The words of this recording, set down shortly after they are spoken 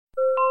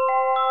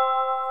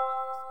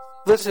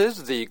This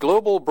is the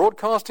Global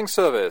Broadcasting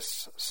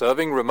Service,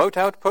 serving remote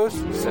outposts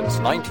since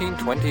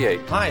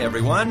 1928. Hi,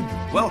 everyone.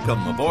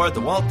 Welcome aboard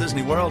the Walt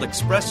Disney World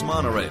Express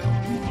monorail.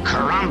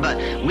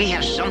 Caramba, we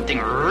have something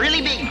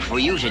really big for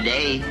you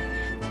today.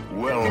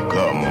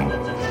 Welcome,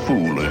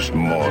 foolish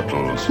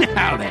mortals.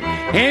 Now then,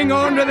 hang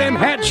on to them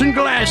hats and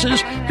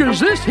glasses, because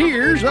this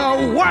here's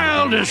the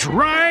wildest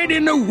ride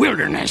in the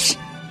wilderness.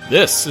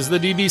 This is the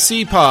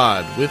DBC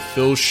Pod with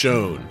Phil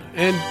Schoen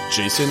and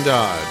Jason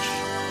Dodge.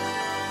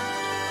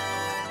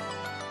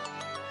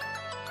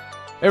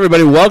 Hey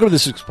everybody, welcome to the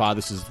Six Pod.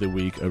 This is the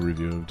week of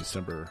review of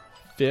December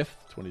 5th,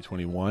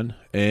 2021.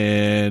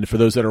 And for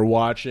those that are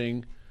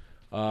watching,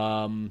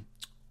 the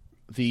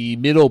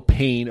middle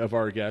pane of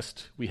our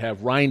guest, we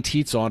have Ryan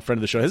Teets on, friend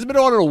of the show. Hasn't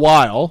been on in a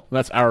while.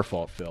 That's our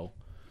fault, Phil.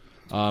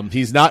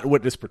 He's not in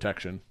witness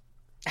protection,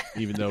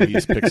 even though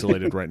he's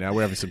pixelated right now.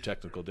 We're having some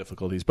technical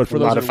difficulties. But for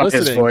those that are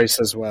listening, his voice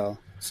as well.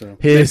 So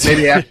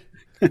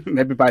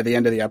maybe by the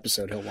end of the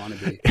episode, he'll want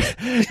to be.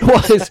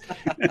 Well,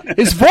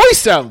 his voice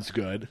sounds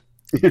good.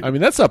 I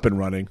mean, that's up and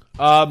running.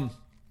 Ryan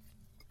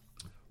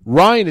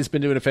has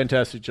been doing a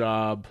fantastic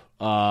job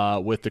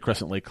with the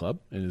Crescent Lake Club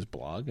and his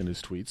blog and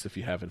his tweets, if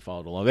you haven't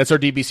followed along. That's our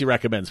DBC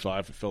Recommends, Phil. I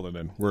have to fill them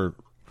in. We're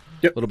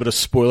a little bit of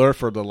spoiler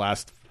for the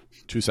last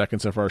 2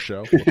 seconds of our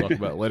show. We'll talk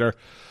about it later.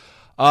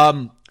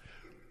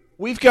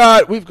 We've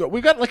got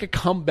like a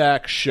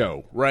comeback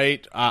show,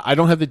 right? I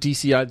don't have the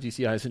DCI. The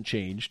DCI hasn't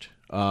changed.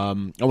 I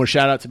want to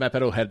shout out to Matt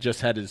Petto. Had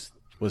his,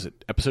 was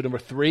it episode number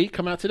 3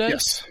 come out today?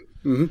 Yes.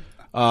 Mm-hmm.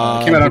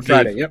 Came out on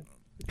Friday. Yep.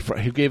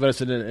 He gave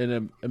us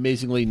an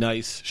amazingly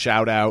nice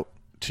shout out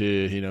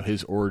to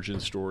his origin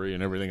story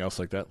and everything else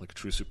like that, like a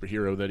true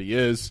superhero that he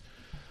is.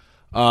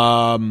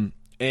 And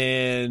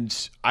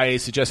I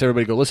suggest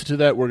everybody go listen to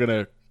that. We're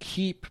gonna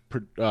keep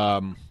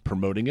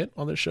promoting it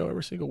on this show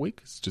every single week.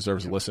 It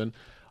deserves a listen.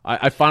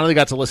 I finally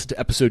got to listen to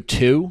episode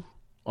 2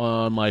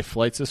 on my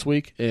flights this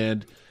week,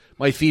 and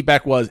my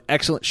feedback was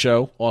excellent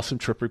show, awesome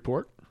trip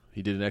report.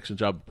 He did an excellent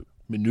job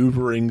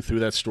maneuvering through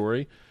that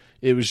story.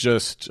 It was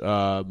just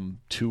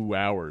 2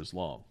 hours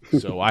long,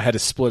 so I had to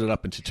split it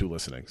up into 2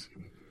 listenings.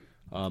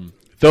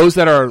 Those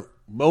that are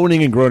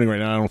moaning and groaning right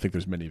now, I don't think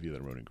there's many of you that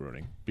are moaning and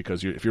groaning,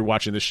 because if you're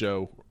watching this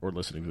show or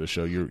listening to this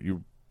show,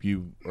 you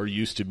are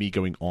used to me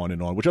going on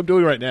and on, which I'm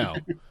doing right now.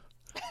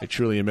 I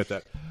truly admit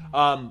that.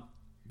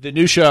 The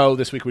new show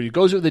this week, where it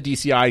goes over the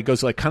DCI, it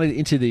goes like kind of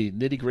into the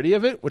nitty gritty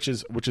of it, which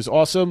is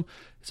awesome.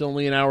 It's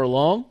only an hour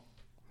long.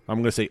 I'm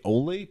going to say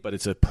only, but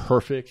it's a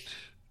perfect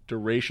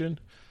duration.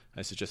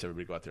 I suggest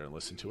everybody go out there and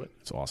listen to it.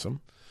 It's awesome.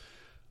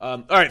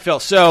 All right, Phil.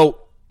 So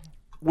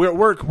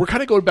we're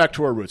kind of going back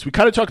to our roots. We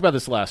kind of talked about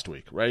this last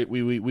week, right?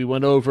 We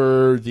went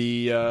over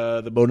the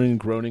moaning and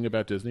groaning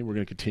about Disney. We're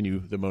going to continue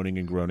the moaning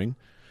and groaning,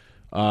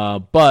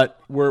 but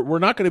we're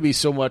not going to be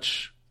so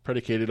much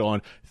predicated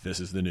on this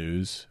is the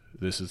news.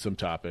 This is some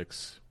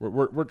topics.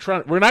 We're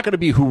not going to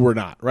be who we're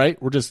not,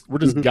 right? We're just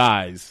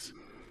guys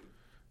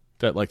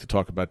that like to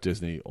talk about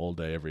Disney all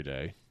day, every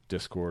day,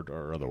 Discord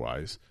or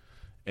otherwise.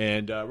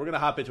 And we're going to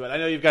hop into it. I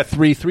know you've got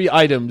three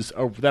items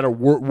that are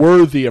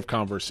worthy of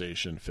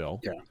conversation, Phil.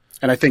 Yeah,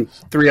 and I think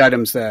 3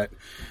 items that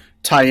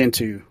tie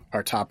into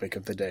our topic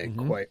of the day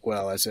quite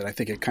well, as I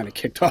think it kind of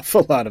kicked off a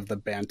lot of the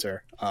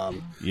banter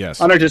yes.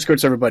 on our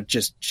Discord server, but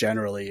just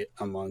generally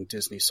among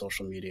Disney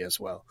social media as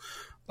well.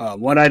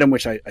 One item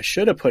which I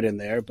should have put in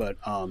there, but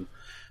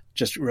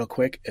just real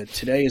quick,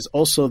 today is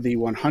also the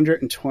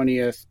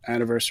 120th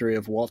anniversary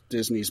of Walt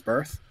Disney's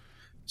birth.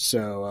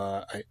 So,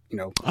 I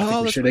think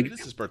we should. Right.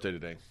 It's his birthday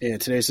today. Yeah,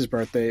 today's his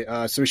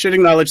birthday. So we should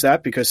acknowledge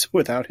that, because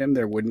without him,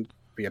 there wouldn't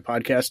be a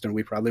podcast, and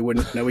we probably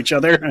wouldn't know each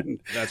other. And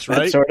that's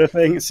right, that sort of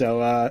thing.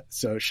 So,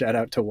 shout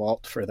out to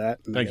Walt for that.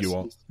 Thank you,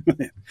 Walt.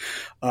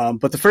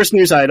 But the first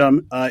news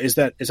item is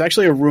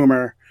actually a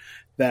rumor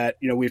that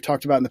we've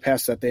talked about in the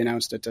past, that they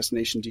announced at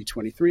Destination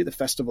D23 the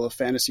Festival of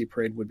Fantasy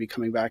Parade would be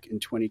coming back in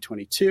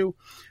 2022.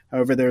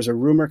 However, there's a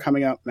rumor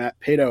coming out. Matt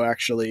Petto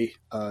actually,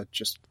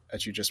 just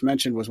as you just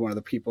mentioned, was one of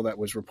the people that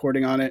was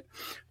reporting on it,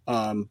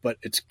 but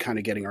it's kind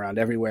of getting around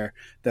everywhere,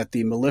 that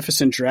the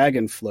Maleficent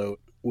Dragon float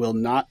will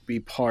not be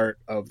part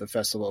of the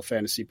Festival of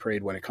Fantasy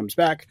Parade when it comes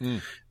back,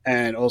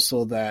 and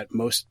also that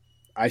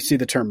I see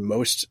the term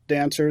most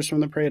dancers from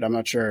the parade. I'm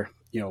not sure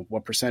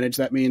what percentage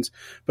that means,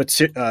 but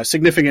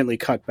significantly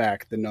cut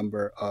back the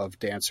number of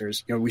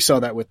dancers. We saw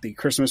that with the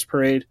Christmas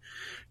parade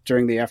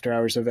during the after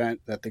hours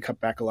event, that they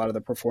cut back a lot of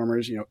the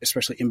performers,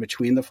 especially in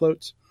between the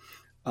floats.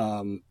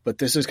 But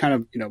this is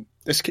kind of,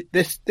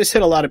 this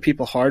hit a lot of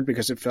people hard,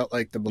 because it felt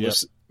like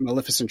the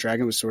Maleficent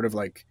Dragon was sort of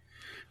like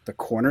the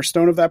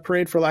cornerstone of that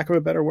parade, for lack of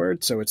a better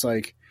word. So it's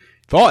like,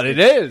 thought it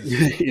is,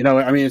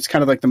 it's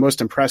kind of like the most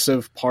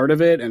impressive part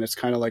of it. And it's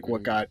kind of like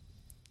what got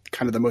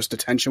kind of the most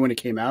attention when it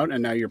came out,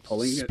 and now you're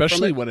pulling it,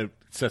 especially when it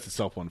sets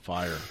itself on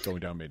fire going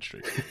down Main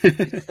Street.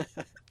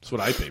 That's what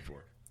I pay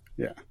for.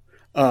 Yeah.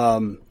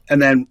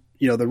 And then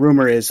the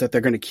rumor is that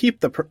they're going to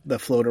keep the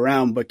float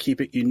around, but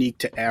keep it unique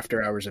to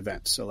after hours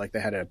events. So like they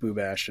had at Boo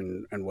Bash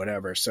and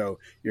whatever. So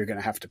you're going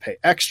to have to pay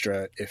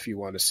extra if you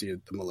want to see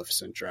the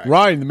Maleficent Dragon.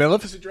 Ryan, the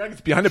Maleficent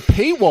Dragon's behind a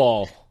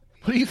paywall.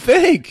 What do you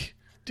think,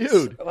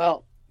 dude?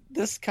 Well,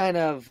 this kind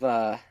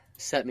of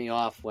set me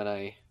off when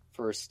I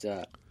first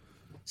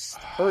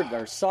heard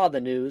or saw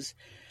the news.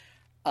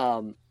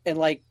 And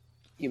like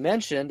you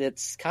mentioned,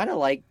 it's kind of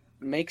like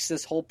makes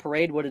this whole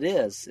parade what it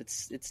is.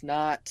 It's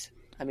not.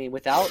 I mean,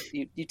 without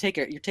you're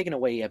taking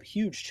away a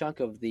huge chunk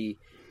of the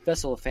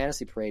Festival of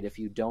Fantasy parade if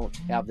you don't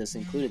have this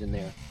included in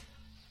there.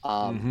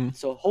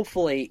 So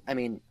hopefully, I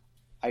mean,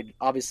 I'd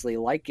obviously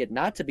like it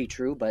not to be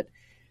true, but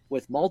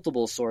with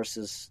multiple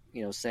sources,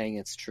 saying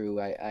it's true,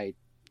 I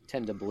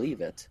tend to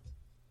believe it.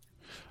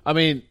 I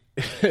mean,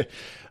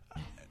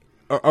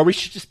 or we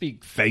should just be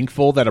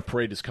thankful that a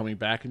parade is coming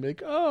back and be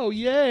like, oh,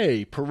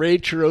 yay,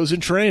 parade churros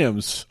and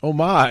trams. Oh,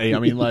 my. I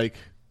mean, like,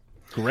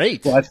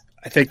 great. Well,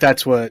 I think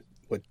that's what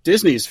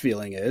Disney's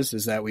feeling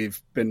is that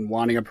we've been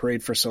wanting a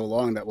parade for so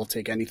long that we'll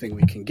take anything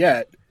we can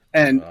get.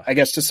 And I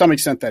guess to some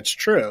extent that's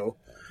true.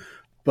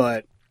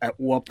 But at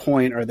what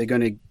point are they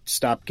going to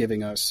stop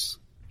giving us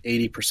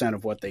 80%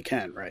 of what they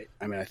can, right?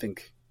 I mean, I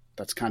think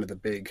that's kind of the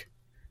big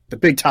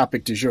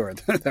topic du jour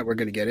that we're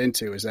going to get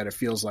into, is that it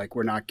feels like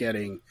we're not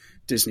getting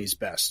Disney's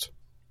best.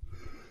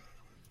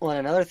 Well, and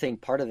another thing,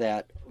 part of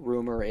that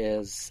rumor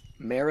is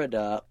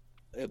Merida,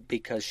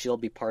 because she'll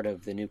be part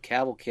of the new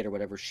cavalcade or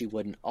whatever, she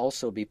wouldn't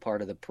also be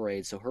part of the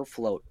parade, so her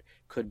float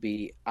could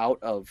be out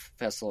of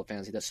Festival of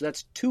Fantasy. So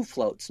that's 2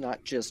 floats,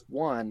 not just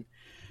one,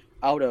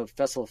 out of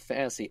Festival of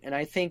Fantasy. And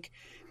I think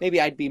maybe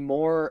I'd be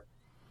more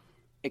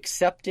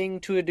accepting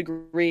to a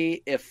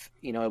degree if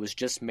it was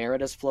just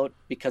Merida's float,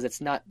 because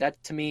it's not,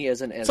 that to me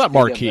isn't as, it's not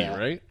marquee,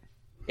 right?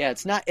 Yeah,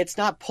 it's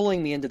not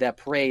pulling me into that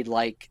parade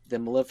like the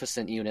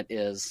Maleficent unit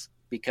is,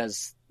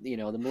 because the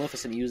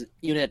Maleficent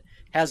unit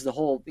has the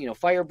whole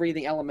fire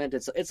breathing element.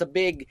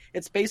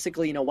 It's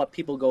basically what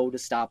people go to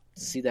stop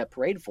to see that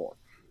parade for.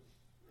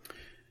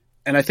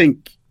 And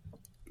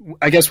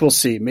I guess we'll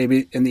see.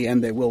 Maybe in the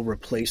end they will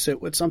replace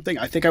it with something.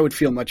 I think I would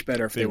feel much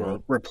better if they were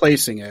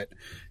replacing it.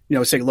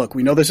 Saying, look,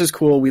 we know this is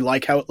cool. We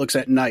like how it looks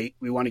at night.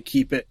 We want to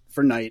keep it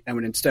for night. And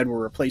when instead we're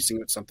replacing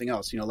it with something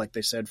else. Like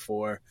they said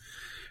for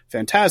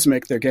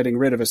Fantasmic, they're getting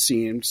rid of a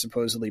scene,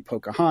 supposedly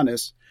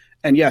Pocahontas.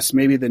 And yes,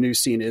 maybe the new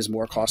scene is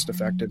more cost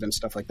effective and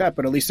stuff like that,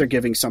 but at least they're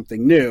giving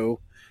something new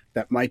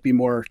that might be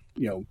more,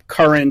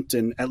 current,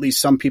 and at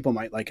least some people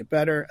might like it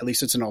better. At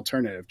least it's an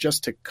alternative.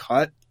 Just to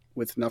cut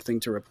with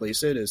nothing to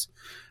replace it is,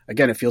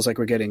 again, it feels like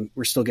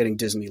we're still getting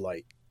Disney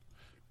light.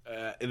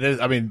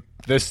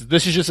 This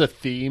is just a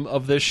theme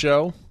of this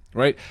show,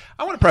 right?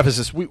 I want to preface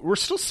this. We're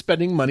still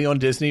spending money on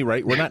Disney,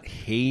 right? We're not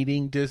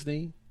hating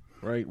Disney,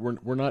 right?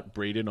 We're not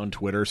braided on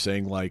Twitter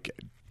saying like,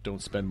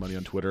 don't spend money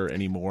on Twitter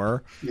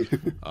anymore.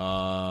 That's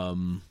a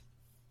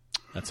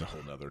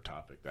whole nother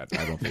topic that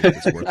I don't think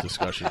is worth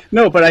discussion.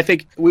 No, but I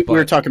think we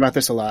were talking about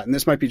this a lot, and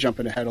this might be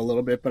jumping ahead a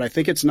little bit, but I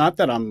think it's not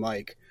that I'm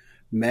like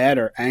mad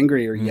or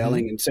angry or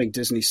yelling and saying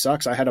Disney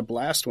sucks. I had a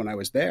blast when I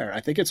was there. I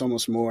think it's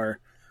almost more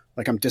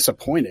like I'm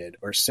disappointed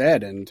or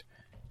sad, and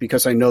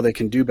because I know they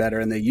can do better,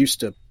 and they used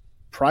to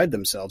pride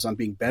themselves on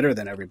being better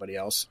than everybody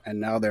else,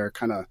 and now they're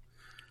kind of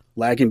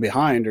lagging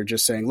behind, or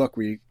just saying, look,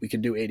 we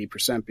can do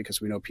 80%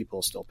 because we know people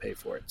will still pay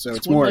for it. So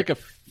it's more like a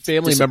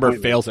family member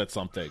fails at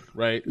something,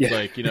 right? Yeah.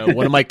 Like,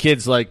 one of my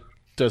kids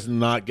does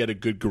not get a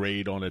good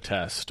grade on a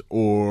test,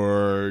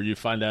 or you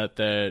find out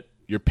that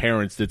your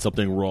parents did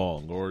something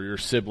wrong, or your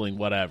sibling,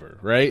 whatever,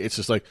 right? It's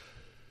just like,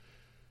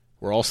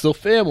 we're all still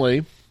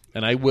family,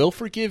 and I will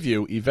forgive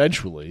you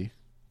eventually,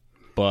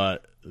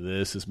 but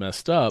this is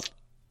messed up,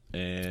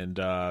 and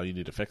you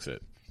need to fix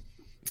it.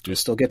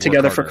 Just still get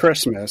together for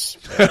Christmas.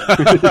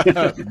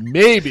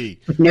 Maybe.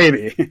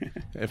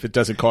 If it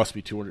doesn't cost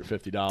me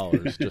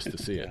 $250 just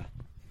to see it.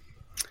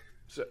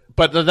 So,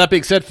 but that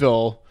being said,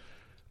 Phil,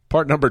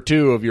 part number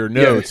 2 of your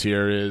notes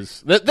here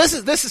is this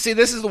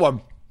is the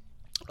one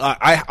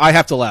I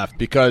have to laugh,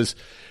 because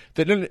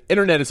the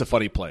internet is a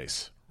funny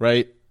place,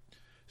 right?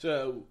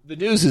 So the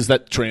news is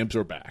that trams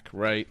are back,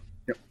 right?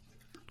 Yep.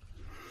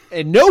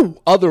 In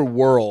no other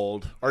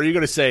world are you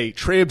going to say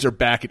trams are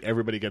back and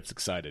everybody gets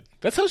excited.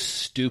 That's how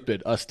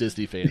stupid us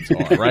Disney fans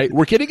are, right?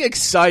 We're getting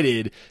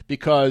excited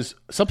because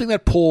something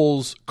that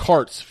pulls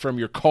carts from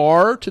your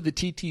car to the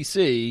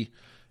TTC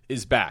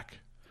is back.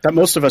 That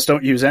most of us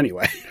don't use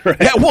anyway, right?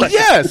 Yeah, well,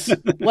 yes.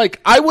 Like,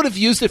 I would have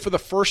used it for the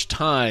first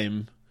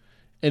time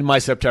in my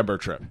September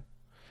trip.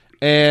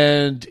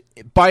 And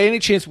by any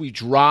chance we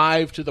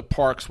drive to the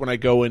parks when I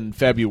go in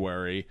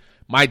February,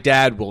 my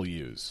dad will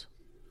use.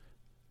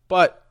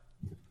 But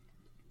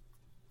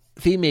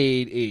they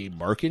made a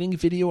marketing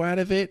video out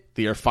of it.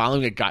 They are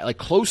following a guy, like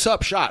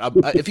close-up shot.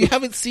 If you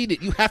haven't seen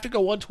it, you have to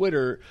go on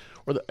Twitter.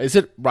 Is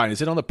it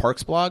on the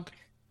Parks blog?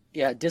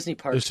 Yeah, Disney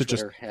Parks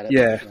Twitter had it.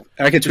 Yeah,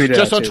 I can tweet it.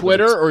 Just on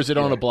Twitter, or is it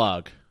on a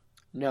blog?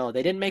 No,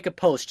 they didn't make a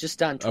post.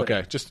 Just on Twitter.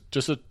 Okay,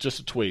 just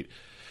a tweet.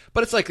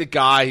 But it's like the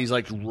guy, he's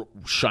like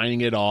shining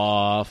it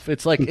off.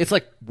 It's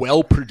like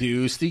well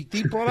produced. He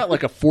brought out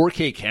like a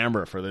 4K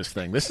camera for this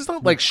thing. This is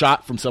not like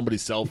shot from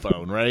somebody's cell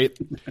phone, right?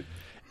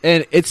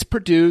 And it's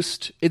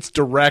produced, it's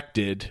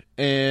directed,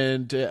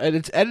 and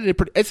it's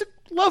edited. It's a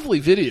lovely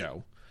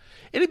video.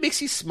 and it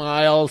makes you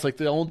smile. It's like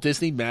the old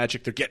Disney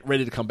magic. They're getting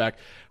ready to come back.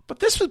 But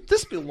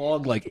this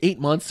belonged like 8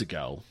 months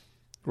ago,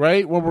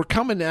 right? When we're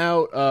coming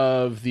out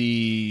of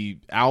the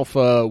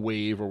alpha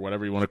wave or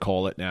whatever you want to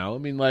call it now. I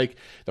mean, like,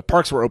 the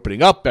parks were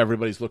opening up.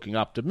 Everybody's looking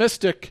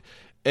optimistic.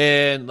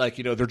 And, like,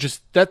 you know, they're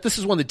just – this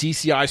is when the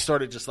DCI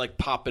started just, like,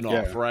 popping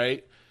off,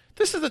 right?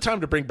 This is the time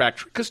to bring back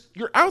 – because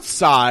you're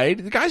outside.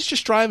 The guy's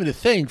just driving a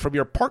thing from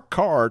your parked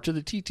car to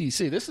the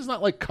TTC. This is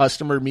not like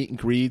customer meet and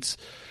greets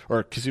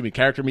or,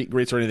 character meet and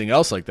greets or anything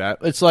else like that.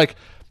 It's like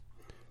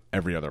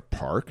every other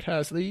park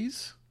has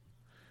these.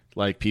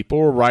 Like, people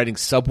are riding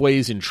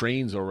subways and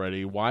trains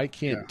already. Why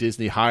can't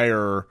Disney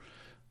hire –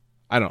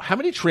 I don't know. How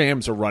many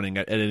trams are running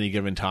at any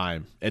given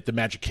time at the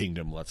Magic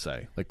Kingdom, let's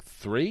say? Like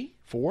 3,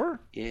 4?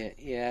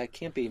 Yeah, it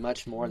can't be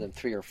much more than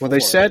 3 or 4. Well,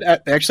 they said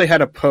they actually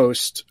had a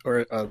post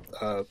or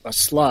a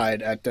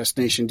slide at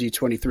Destination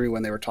D23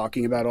 when they were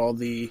talking about all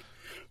the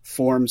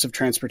forms of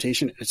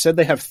transportation. It said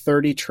they have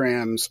 30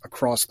 trams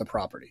across the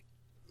property.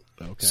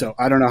 Okay. So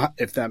I don't know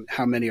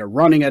how many are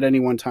running at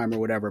any one time or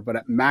whatever, but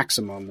at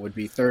maximum would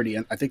be 30.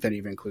 And I think that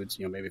even includes,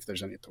 you know, maybe if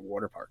there's any at the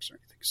water parks or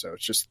anything. So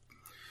it's just,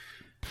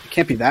 it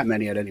can't be that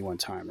many at any one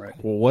time, right?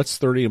 Well, what's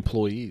 30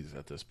 employees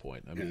at this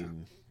point? I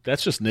mean,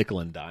 that's just nickel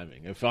and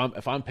diming.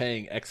 If I'm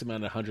paying X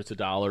amount of hundreds of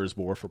dollars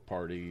more for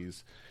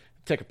parties,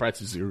 ticket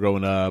prices are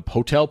going up,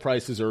 hotel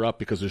prices are up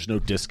because there's no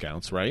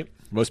discounts, right?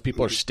 Most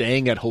people are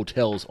staying at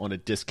hotels on a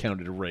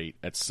discounted rate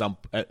in some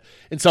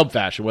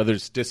fashion, whether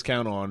it's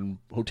discount on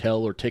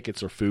hotel or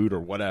tickets or food or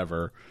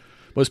whatever.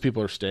 Most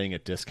people are staying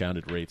at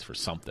discounted rates for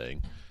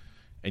something,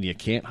 and you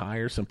can't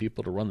hire some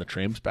people to run the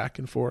trams back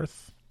and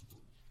forth.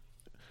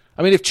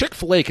 I mean, if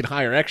Chick-fil-A can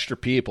hire extra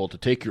people to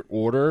take your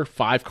order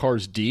 5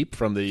 cars deep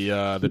from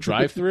the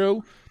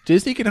drive-thru,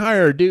 Disney can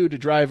hire a dude to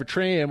drive a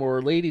tram or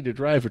a lady to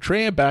drive a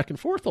tram back and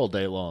forth all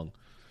day long.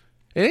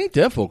 It ain't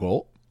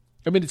difficult.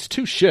 I mean, it's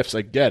 2 shifts.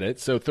 I get it.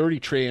 So 30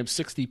 trams,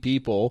 60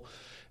 people,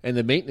 and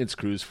the maintenance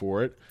crews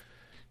for it.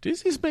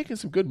 Disney's making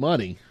some good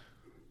money.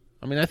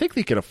 I mean, I think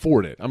they can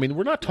afford it. I mean,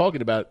 we're not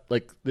talking about,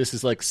 like, this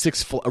is like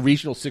a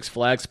regional Six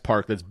Flags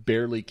park that's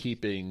barely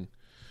keeping,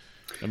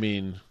 I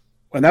mean.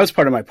 And that was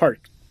part of my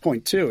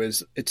point too,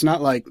 is it's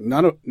not like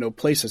no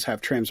places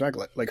have trams back.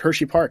 Like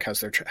Hershey Park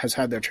has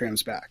had their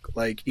trams back.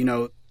 Like, you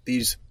know,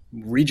 these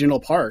regional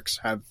parks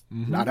have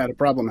not had a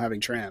problem having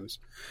trams,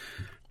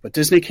 but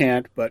Disney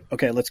can't. But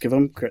okay, let's give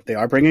them. They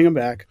are bringing them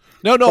back.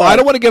 No, I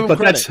don't want to give them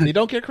credit. You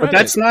don't get credit. But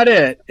that's not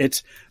it.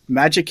 It's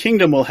Magic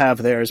Kingdom will have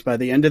theirs by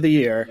the end of the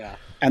year,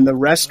 and the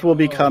rest will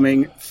be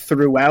coming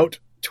throughout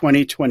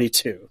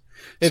 2022.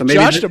 If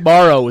Josh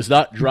tomorrow does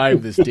not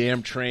drive this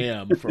damn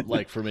tram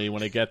for me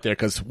when I get there,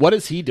 because what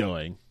is he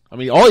doing? I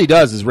mean, all he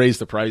does is raise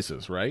the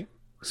prices, right?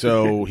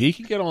 So he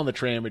can get on the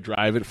tram and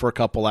drive it for a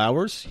couple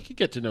hours. He can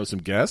get to know some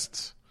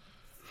guests.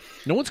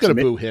 No one's going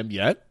to boo him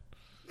yet.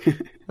 We're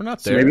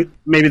not there. So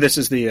maybe this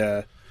is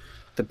the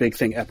big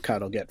thing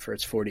Epcot will get for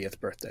its 40th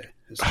birthday.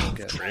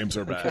 Trams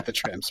are back. Get the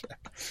trams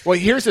back. Well,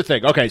 here's the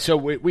thing. Okay, so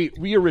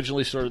we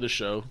originally started the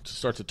show to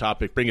start the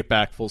topic, bring it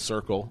back full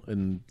circle,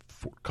 in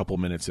a couple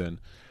minutes in.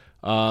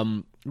 We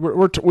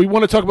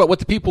want to talk about what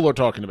the people are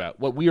talking about,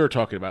 what we are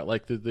talking about.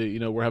 Like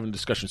we're having a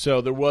discussion.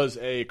 So there was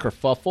a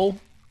kerfuffle.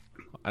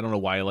 I don't know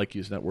why I like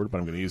using that word, but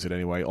I'm going to use it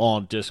anyway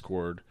on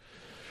Discord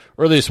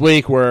earlier this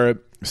week, where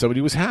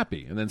somebody was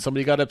happy, and then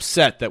somebody got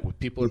upset that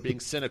people are being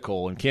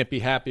cynical and can't be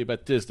happy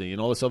about Disney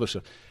and all this other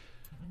stuff.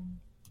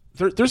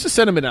 There's a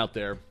sentiment out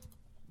there,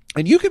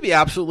 and you could be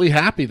absolutely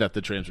happy that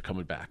the trams are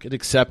coming back and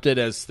accept it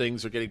as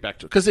things are getting back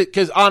to it.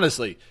 Because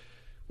honestly,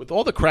 with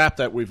all the crap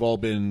that we've all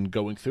been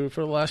going through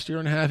for the last year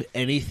and a half,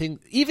 anything,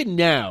 even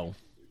now,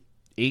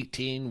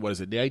 19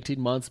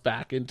 months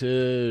back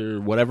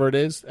into whatever it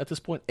is at this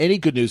point, any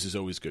good news is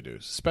always good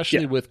news,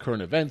 especially with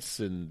current events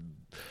and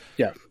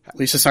at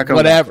least it's not going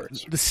whatever.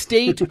 Backwards. The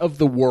state of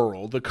the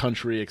world, the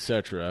country,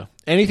 etc.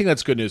 Anything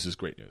that's good news is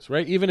great news,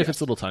 right? Even if it's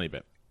a little tiny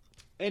bit.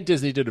 And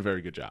Disney did a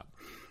very good job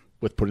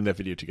with putting that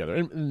video together.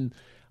 And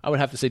I would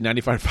have to say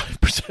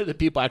 95% of the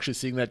people actually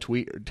seeing that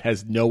tweet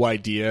has no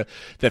idea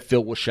that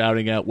Phil was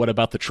shouting out, "What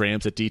about the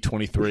trams at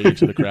D23"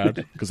 to the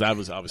crowd? Because that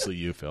was obviously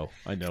you, Phil.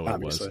 I know it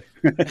was.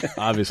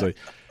 Obviously.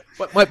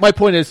 But my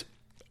point is,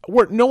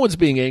 no one's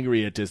being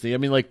angry at Disney. I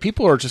mean, like,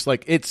 people are just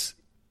like, it's...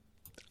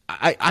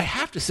 I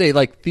have to say,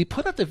 like, they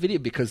put out the video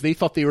because they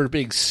thought they were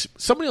being...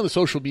 Somebody on the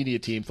social media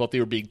team thought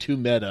they were being too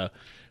meta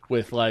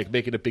with, like,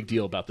 making a big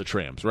deal about the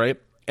trams, right?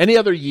 Any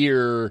other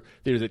year,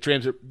 the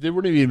trams, there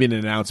wouldn't even been an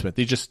announcement.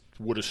 They just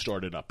would have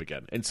started up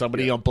again. And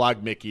somebody on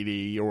Blog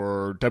Mickey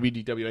or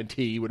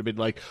WDWNT would have been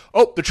like,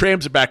 "Oh, the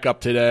trams are back up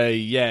today,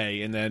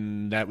 yay!" And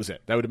then that was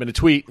it. That would have been a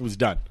tweet. It was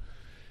done.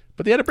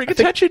 But they had to bring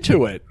attention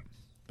to it.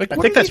 Like, I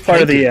think that's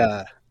part of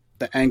the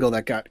angle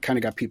that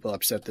got people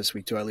upset this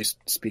week too. At least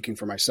speaking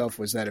for myself,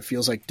 was that it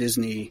feels like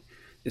Disney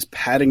is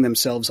patting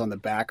themselves on the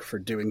back for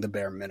doing the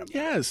bare minimum.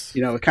 Yes,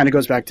 you know, it kind of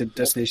goes back to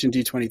Destination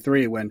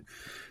D23 when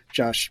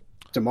Josh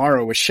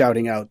Tomorrow was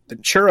shouting out the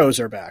churros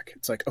are back.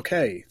 It's like,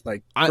 okay,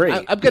 like, great.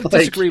 I'm going to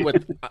disagree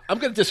with. I'm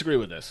going to disagree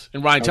with this.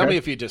 And Ryan, tell me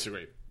if you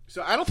disagree.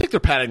 So I don't think they're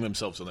patting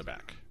themselves on the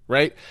back,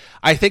 right?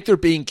 I think they're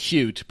being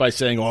cute by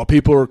saying, "Oh,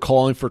 people are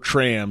calling for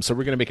trams, so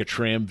we're going to make a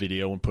tram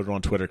video and put it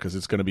on Twitter because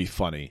it's going to be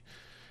funny."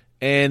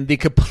 And they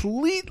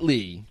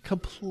completely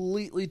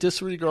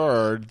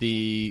disregard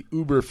the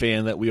Uber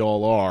fan that we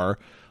all are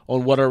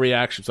on what our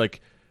reactions.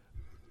 Like,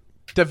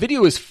 the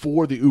video is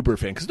for the Uber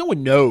fan because no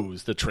one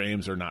knows the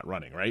trams are not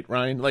running, right,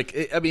 Ryan? Like,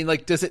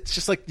 does it? It's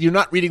just like you're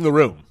not reading the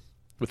room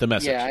with the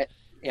message.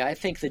 Yeah, I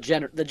think the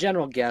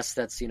general guest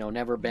that's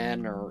never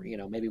been, or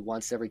maybe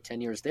once every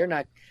 10 years, they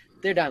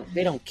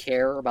don't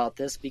care about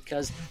this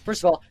because,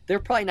 first of all, they're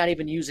probably not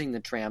even using the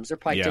trams. They're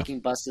probably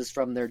taking buses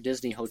from their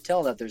Disney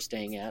hotel that they're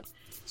staying at.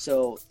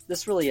 So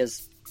this really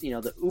is,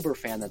 the Uber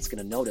fan that's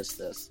going to notice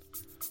this.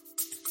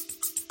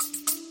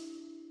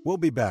 We'll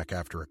be back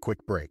after a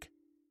quick break.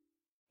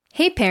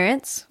 Hey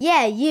parents.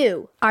 Yeah,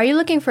 you. Are you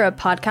looking for a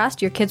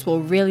podcast your kids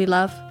will really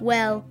love?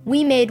 Well,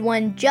 we made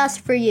one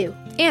just for you.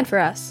 And for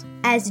us.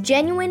 As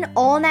genuine,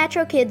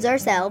 all-natural kids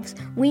ourselves,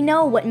 we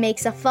know what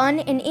makes a fun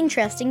and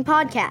interesting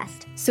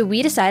podcast. So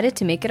we decided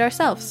to make it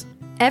ourselves.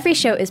 Every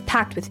show is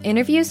packed with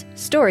interviews,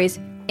 stories,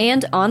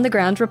 and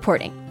on-the-ground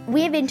reporting.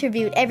 We have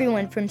interviewed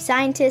everyone from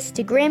scientists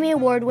to Grammy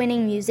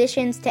Award-winning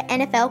musicians to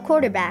NFL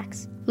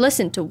quarterbacks.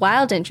 Listen to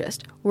Wild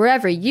Interest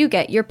wherever you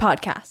get your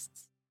podcasts.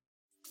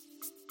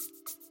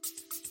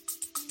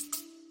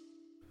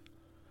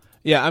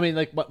 Yeah, I mean,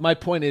 like, my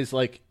point is,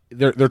 like,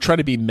 they're trying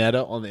to be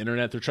meta on the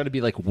internet. They're trying to be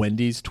like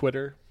Wendy's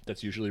Twitter.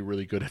 That's usually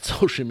really good at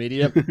social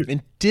media.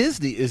 And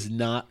Disney is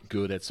not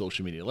good at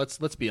social media.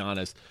 Let's be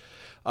honest.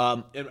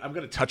 And I'm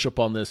going to touch up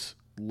on this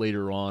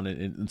later on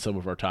in some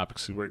of our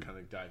topics, so we're going to kind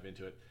of dive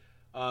into it.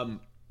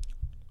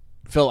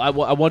 Phil, I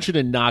want you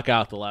to knock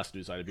out the last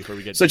news item before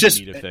we get to the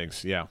meat of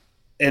things. Yeah.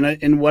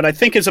 And what I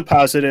think is a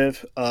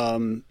positive,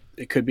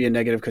 it could be a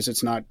negative because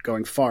it's not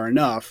going far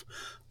enough.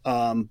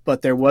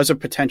 But there was a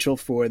potential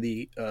for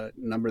the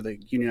number of the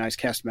unionized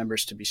cast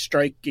members to be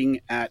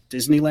striking at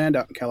Disneyland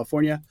out in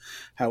California.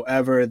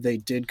 However, they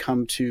did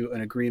come to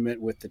an agreement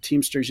with the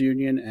Teamsters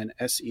Union and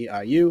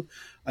SEIU,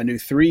 a new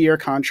 3-year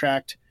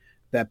contract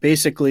that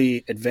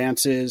basically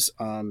advances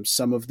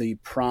some of the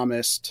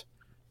promised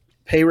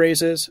pay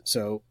raises.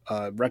 So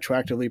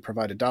retroactively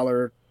provide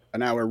 $1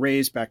 an hour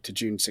raise back to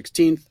June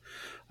 16th.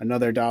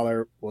 Another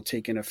 $1 will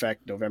take in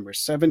effect November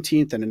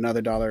 17th, and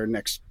another $1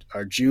 next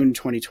June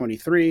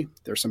 2023.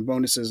 There's some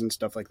bonuses and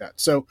stuff like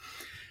that. So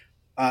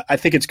I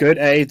think it's good,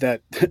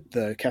 that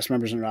the cast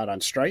members are not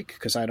on strike,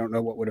 because I don't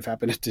know what would have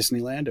happened at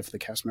Disneyland if the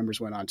cast members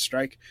went on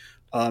strike.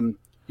 Now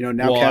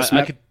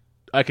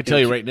I could tell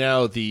you right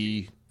now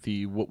the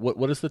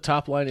what is the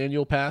top line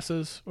annual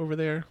passes over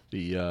there?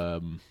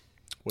 The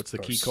what's the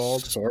key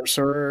called?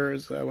 Sorcerer,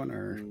 is that one?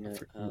 Or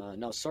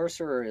no,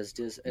 Sorcerer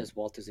is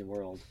Walt Disney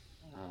World.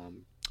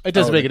 It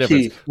doesn't make a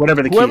difference.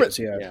 Whatever the key is,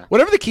 yeah.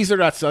 Whatever the keys are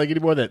not selling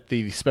anymore, that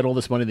they spend all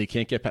this money they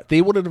can't get past.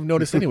 They wouldn't have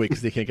noticed anyway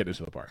because they can't get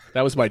into the park.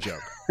 That was my joke.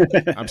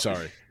 I'm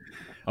sorry.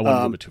 I went a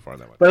little bit too far on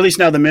that one. But at least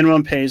now the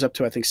minimum pay is up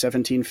to, I think,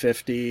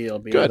 $17.50. It'll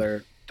be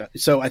good.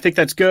 So I think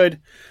that's good.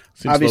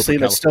 Seems obviously,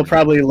 that's still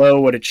probably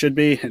low what it should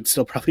be. It's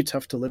still probably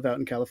tough to live out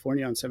in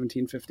California on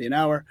 $17.50 an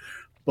hour.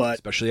 But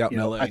especially out in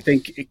LA. I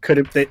think it could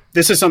have.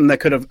 This is something that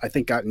could have, I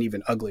think, gotten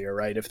even uglier,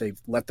 right? If they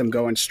let them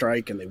go on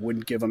strike and they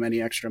wouldn't give them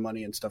any extra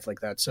money and stuff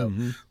like that. So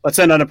let's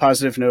end on a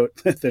positive note.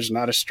 There's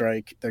not a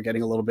strike. They're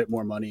getting a little bit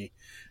more money,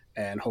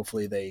 and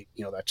hopefully they,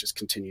 that just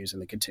continues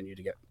and they continue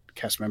to get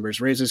cast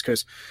members raises.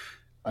 Because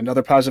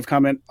another positive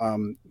comment: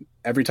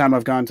 every time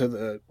I've gone to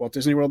the Walt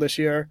Disney World this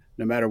year,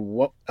 no matter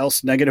what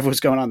else negative was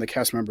going on, the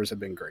cast members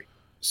have been great.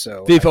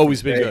 So they've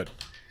always been good.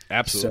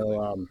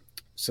 Absolutely.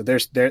 So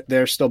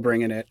they're still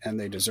bringing it, and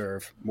they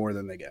deserve more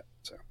than they get.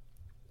 So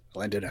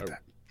I'll end it at that.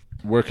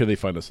 Where can they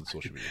find us on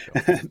social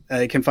media?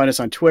 You can find us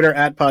on Twitter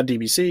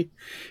 @PodDBC,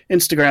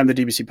 Instagram the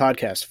DBC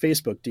Podcast,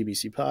 Facebook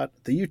DBC Pod,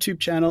 the YouTube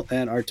channel,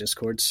 and our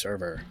Discord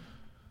server.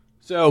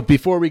 So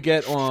before we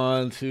get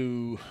on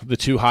to the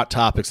two hot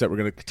topics that we're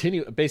going to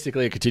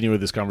continue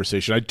with this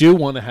conversation, I do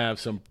want to have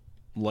some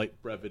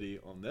light brevity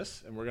on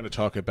this, and we're going to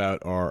talk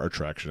about our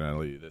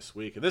attractionality this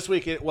week. And this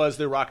week it was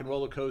the Rock and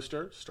Roller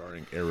Coaster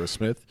starring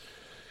Aerosmith,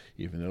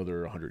 even though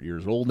they're 100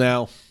 years old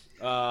now.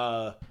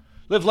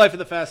 Live life in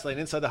the fast lane.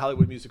 Inside the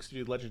Hollywood Music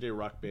Studio, legendary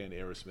rock band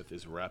Aerosmith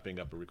is wrapping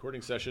up a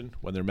recording session.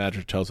 When their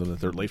manager tells them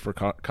that they're late for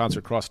a concert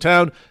across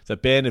town, the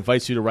band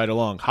invites you to ride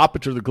along. Hop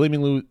into the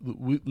gleaming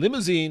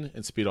limousine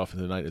and speed off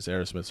into the night as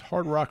Aerosmith's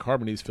hard rock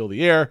harmonies fill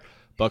the air.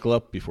 Buckle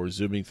up before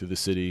zooming through the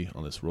city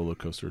on this roller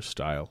coaster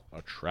style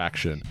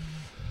attraction.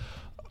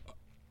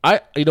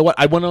 You know what?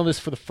 I went on this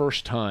for the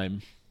first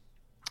time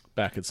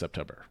back in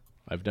September.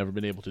 I've never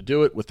been able to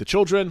do it with the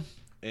children,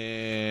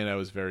 and I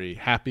was very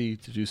happy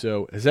to do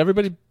so. Has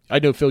everybody? I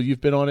know, Phil,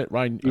 you've been on it.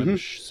 Ryan, I'm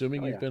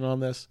assuming you've been on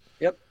this.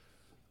 Yep.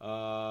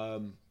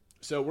 So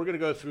we're going to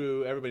go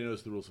through. Everybody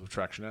knows the rules of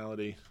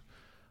attractionality.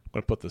 I'm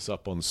going to put this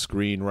up on the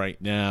screen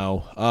right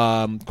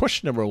now.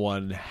 Question number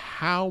 1,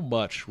 how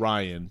much,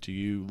 Ryan, do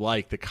you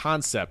like the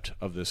concept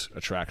of this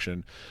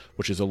attraction,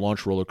 which is a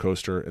launch roller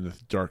coaster and the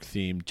dark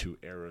theme to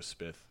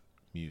Aerosmith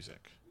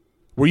music?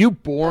 Were you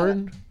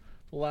born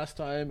the last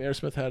time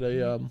Aerosmith had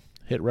a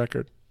hit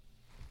record?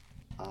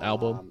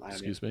 album.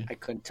 Excuse me. I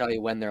couldn't tell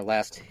you when their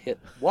last hit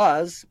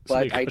was,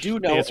 but I do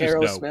know The answer's no.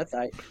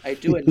 Aerosmith. I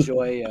do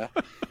enjoy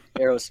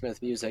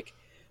Aerosmith music.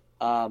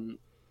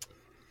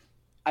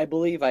 I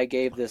believe I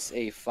gave this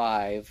a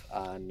 5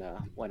 on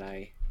when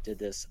I did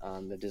this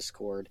on the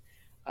Discord.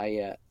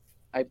 I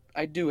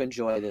do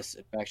enjoy this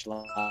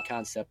actual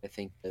concept. I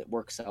think that it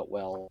works out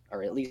well,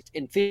 or at least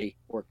in theory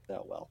works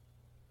out well.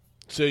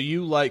 So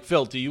you like,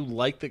 Phil, do you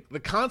like the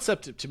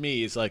concept? To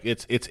me is like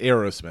it's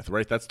Aerosmith,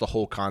 right? That's the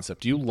whole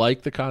concept. Do you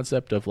like the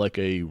concept of like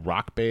a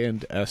rock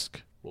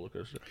band-esque roller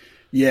coaster?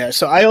 Yeah,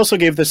 so I also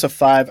gave this a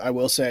 5. I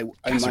will say, in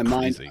Guys my are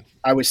mind, crazy.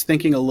 I was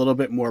thinking a little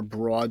bit more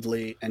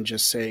broadly and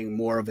just saying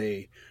more of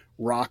a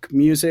rock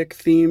music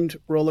themed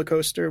roller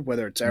coaster,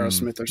 whether it's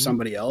Aerosmith or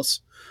somebody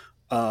else.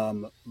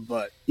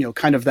 But,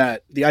 kind of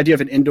the idea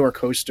of an indoor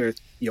coaster,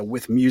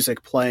 with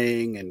music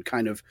playing and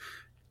kind of,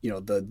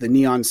 the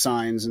neon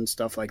signs and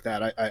stuff like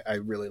that. I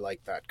really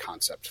like that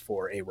concept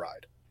for a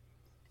ride.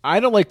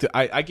 I don't like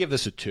I give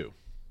this a 2.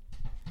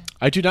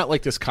 I do not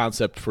like this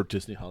concept for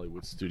Disney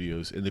Hollywood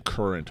Studios in the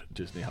current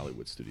Disney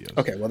Hollywood Studios.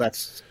 Okay, well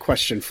that's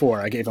question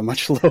 4. I gave a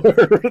much lower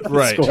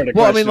right. score to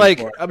well, I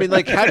question mean,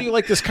 4. how do you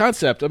like this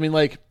concept? I mean,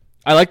 like,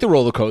 I like the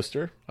roller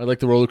coaster. I like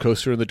the roller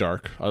coaster in the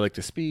dark. I like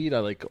the speed. I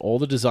like all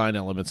the design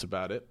elements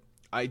about it.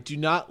 I do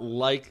not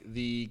like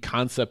the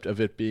concept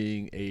of it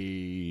being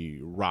a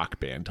rock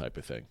band type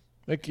of thing.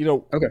 Like,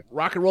 okay.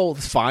 Rock and roll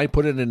is fine.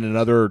 Put it in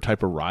another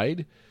type of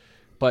ride.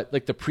 But,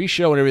 like, the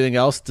pre-show and everything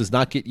else does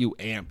not get you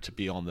amped to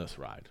be on this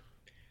ride.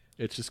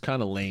 It's just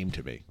kind of lame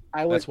to me.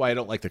 That's why I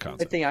don't like the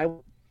concept. The thing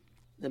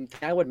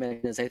I would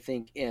mention is I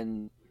think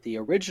in the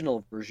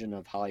original version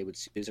of Hollywood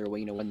Studios, or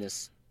when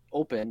this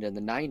opened in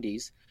the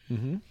 90s,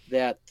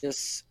 that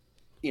this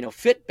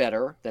fit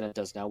better than it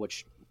does now,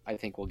 which I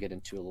think we'll get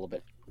into a little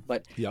bit.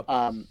 But yep.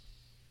 I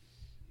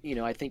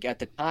think at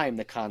the time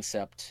the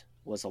concept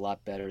was a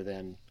lot better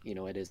than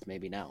it is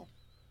maybe now.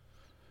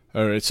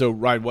 All right, so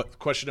Ryan,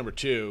 question number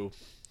 2?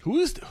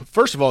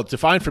 First of all,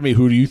 define for me,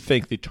 who do you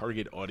think the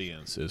target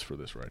audience is for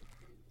this ride?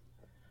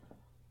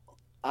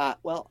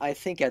 Well, I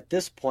think at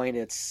this point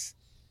it's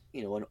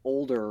an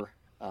older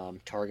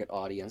target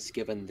audience,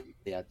 given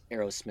that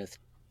Aerosmith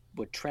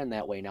would trend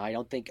that way now. I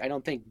don't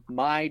think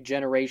my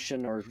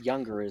generation or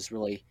younger is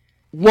really.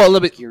 Well,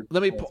 let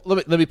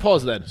me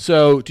pause then.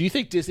 So, do you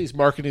think Disney's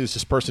marketing is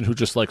this person who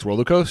just likes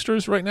roller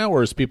coasters right now,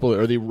 or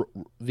are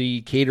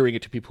they catering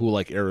it to people who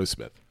like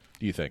Aerosmith?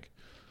 Do you think?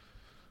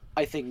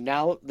 I think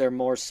now they're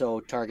more so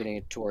targeting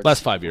it towards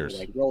last 5 years,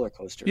 like roller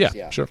coasters.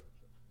 Yeah, sure.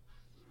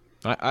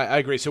 I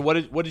agree. So, what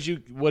did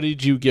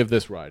you give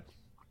this ride?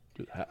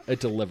 It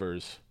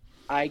delivers.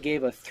 I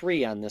gave a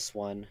 3 on this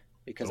one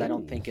because I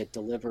don't think it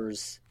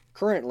delivers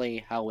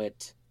currently how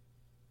it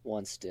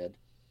once did.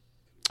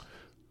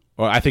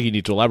 Well, I think you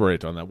need to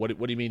elaborate on that. What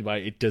do you mean by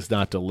it does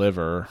not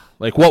deliver?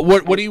 Like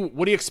what do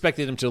you expect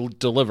them to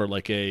deliver?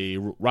 Like a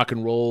rock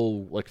and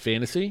roll like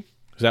fantasy?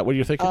 Is that what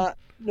you're thinking?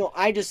 No,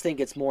 I just think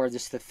it's more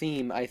just the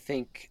theme. I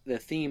think the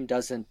theme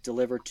doesn't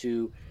deliver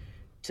to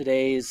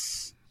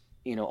today's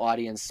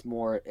audience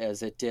more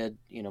as it did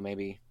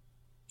maybe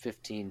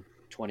 15,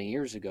 20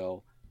 years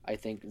ago. I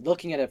think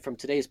looking at it from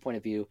today's point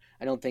of view,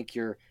 I don't think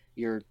your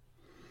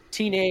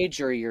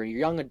teenage or your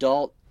young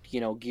adult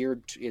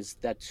geared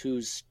that's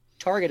who's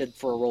targeted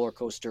for a roller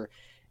coaster.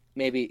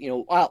 Maybe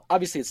well,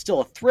 obviously it's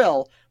still a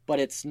thrill, but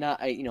it's not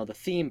the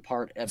theme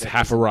part of it's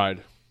half a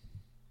ride.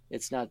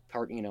 It's not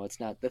part it's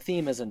not the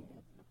theme isn't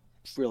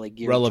really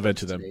geared relevant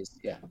to them.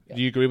 Yeah.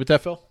 Do you agree with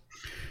that, Phil?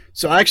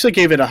 So I actually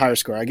gave it a higher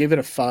score. I gave it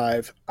a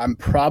 5. I'm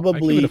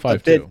probably a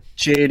bit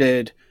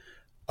jaded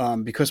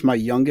because my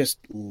youngest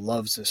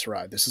loves this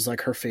ride. This is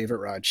like her favorite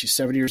ride. She's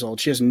 70 years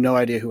old. She has no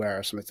idea who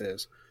Aerosmith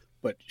is,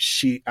 but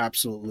she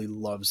absolutely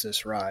loves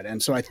this ride.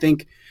 And so I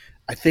think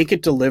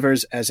it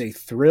delivers as a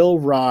thrill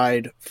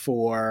ride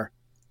for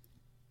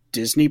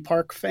Disney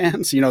park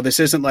fans. This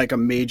isn't like a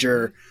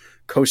major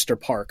coaster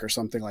park or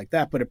something like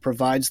that, but it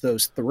provides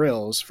those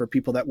thrills for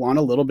people that want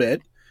a little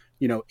bit,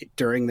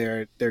 during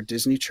their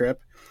Disney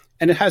trip.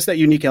 And it has that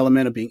unique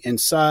element of being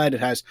inside. It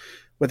has,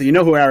 whether who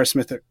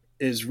Aerosmith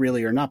is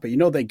really or not, but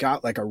they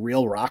got like a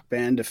real rock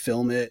band to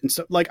film it. And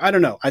so I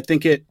don't know. I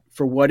think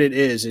for what it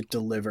is, it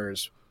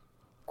delivers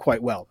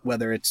quite well,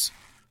 whether it's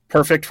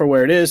perfect for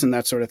where it is and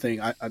that sort of thing.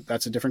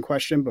 That's a different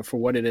question, but for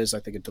what it is, I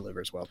think it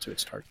delivers well to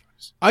its target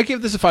audience. I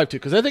give this a 5 too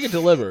because I think it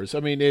delivers. I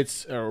mean,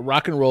 it's a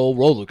rock and roll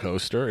roller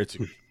coaster. It's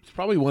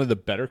probably one of the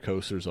better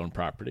coasters on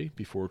property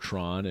before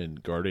Tron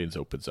and Guardians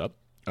opens up.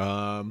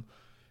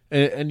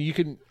 And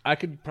I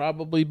could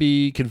probably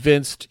be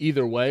convinced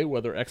either way,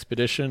 whether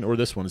Expedition or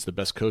this one is the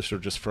best coaster,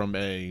 just from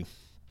a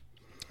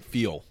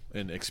feel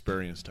and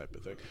experience type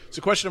of thing.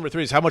 So, question number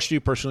 3 is: how much do you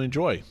personally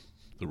enjoy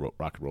the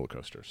rock and roller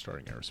coaster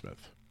starring Aerosmith?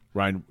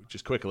 Ryan,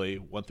 just quickly,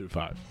 1 through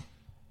 5.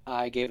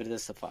 I gave it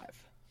this a 5.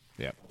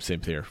 Yeah, same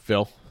here.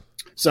 Phil?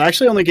 So I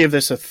actually only gave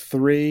this a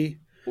 3.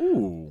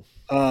 Ooh.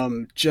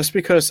 Just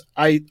because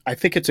I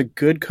think it's a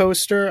good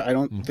coaster. I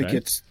don't think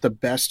it's the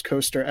best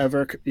coaster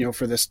ever,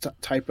 for this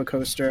type of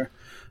coaster.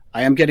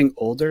 I am getting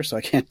older, so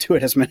I can't do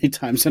it as many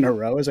times in a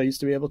row as I used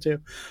to be able to.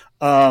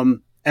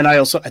 And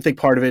I think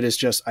part of it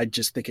is I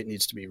just think it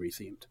needs to be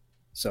rethemed.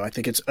 So I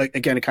think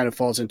it kind of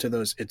falls into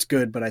those, it's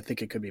good, but I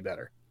think it could be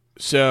better.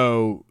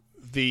 So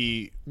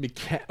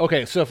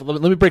okay, so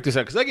let me break this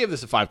out, because I gave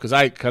this a 5 because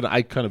I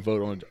kind of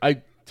vote on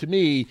to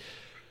me,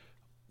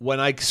 when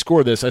I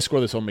score this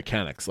on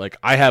mechanics. Like,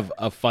 I have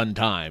a fun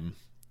time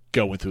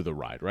going through the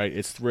ride, right?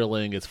 It's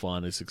thrilling, it's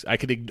fun.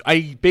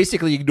 I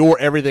basically ignore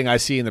everything I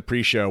see in the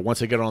pre-show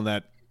once I get on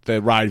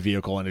the ride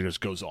vehicle, and it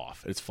just goes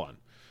off. It's fun.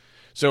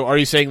 So are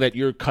you saying that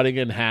you're cutting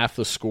in half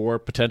the score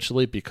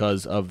potentially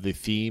because of the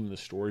theme, the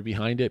story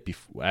behind it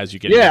as you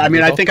get? Yeah, I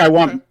mean, I think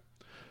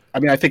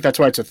I think that's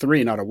why it's a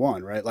 3, not a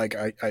 1, right? Like,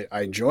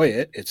 I enjoy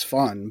it. It's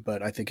fun,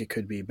 but I think it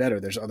could be better.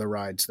 There's other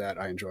rides that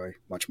I enjoy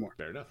much more.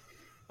 Fair enough.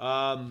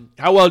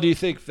 How well do you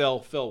think,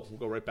 Phil, we'll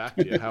go right back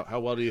to you. How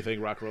well do you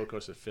think Rock and Roller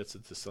Coaster fits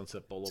into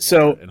Sunset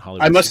Boulevard and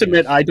Hollywood I must Studios?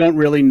 admit, I didn't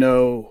really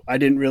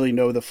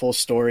know the full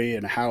story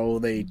and how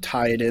they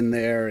tie it in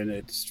there, and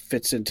it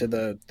fits into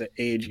the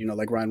age,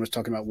 like Ryan was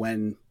talking about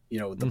when,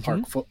 the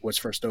park was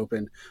first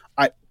opened.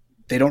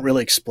 They don't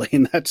really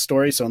explain that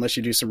story, so unless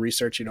you do some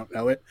research, you don't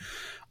know it.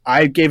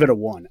 I gave it a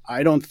 1.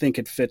 I don't think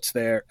it fits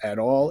there at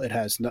all. It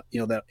has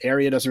that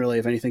area doesn't really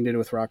have anything to do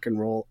with rock and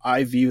roll.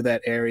 I view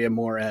that area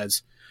more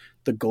as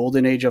the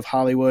golden age of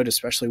Hollywood,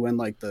 especially when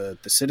like the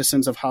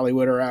citizens of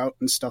Hollywood are out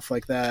and stuff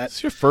like that.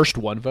 Is your first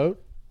 1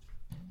 vote?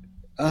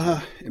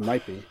 It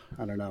might be.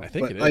 I don't know. I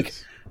think it is. Like,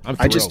 I'm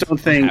I just don't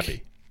think.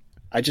 happy.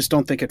 I just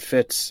don't think it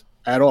fits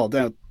at all.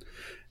 Now,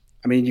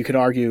 I mean, you could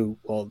argue,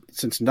 well,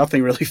 since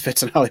nothing really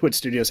fits in Hollywood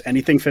Studios,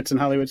 anything fits in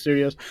Hollywood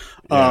Studios.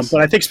 Yes.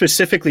 But I think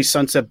specifically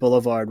Sunset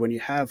Boulevard, when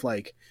you have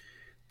like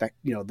that,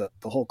 the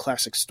whole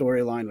classic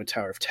storyline with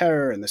Tower of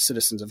Terror and the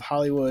citizens of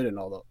Hollywood and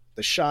all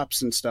the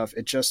shops and stuff,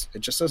 it just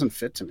doesn't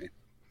fit to me.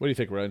 What do you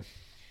think, Ryan?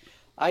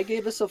 I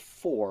gave this a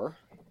 4.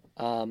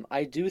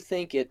 I do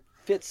think it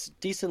fits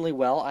decently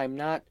well.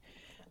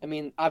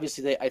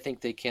 Obviously I think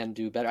they can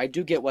do better. I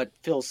do get what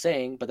Phil's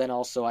saying, but then I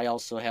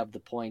also have the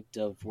point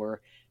of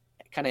where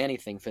kind of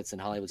anything fits in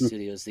Hollywood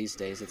Studios these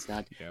days. It's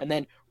not. Yep. And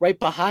then right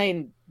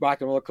behind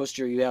Rock and Roller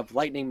Coaster, you have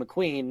Lightning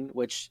McQueen,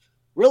 which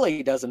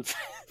really doesn't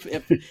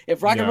fit.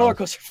 If Rock and Roller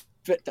Coaster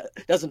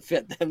doesn't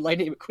fit, then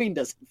Lightning McQueen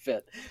doesn't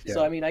fit. Yeah.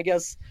 So I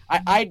guess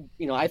I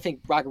think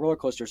Rock and Roller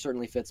Coaster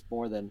certainly fits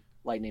more than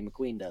Lightning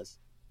McQueen does.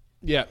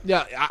 Yeah.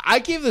 I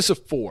gave this a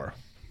 4.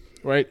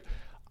 Right.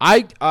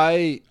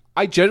 I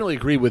generally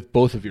agree with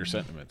both of your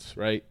sentiments.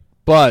 Right.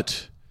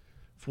 But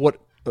what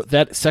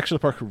that section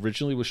of the park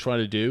originally was trying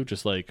to do,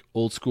 just like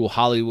old school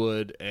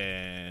Hollywood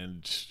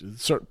and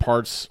certain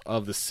parts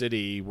of the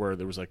city where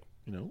there was like,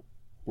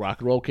 rock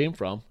and roll came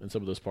from in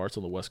some of those parts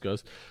on the West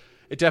Coast,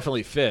 it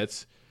definitely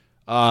fits.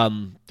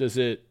 Does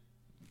it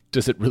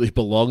really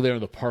belong there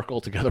in the park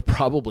altogether?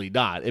 Probably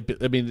not.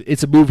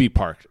 It's a movie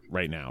park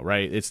right now,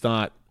 right? It's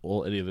not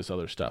any of this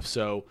other stuff.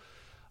 So,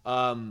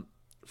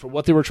 for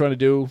what they were trying to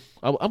do,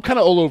 I'm kind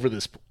of all over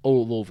this.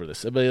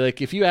 I mean,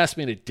 like, if you ask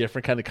me in a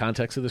different kind of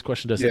context of this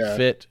question, does it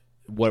fit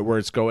where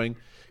it's going?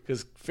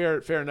 Because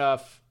fair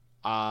enough.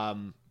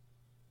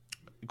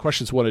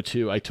 Questions 1 and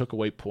 2, I took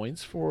away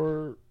points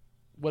for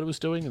what it was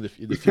doing in the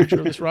future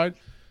of this ride,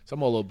 so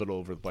I'm a little bit all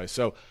over the place.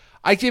 So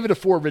I gave it a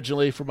 4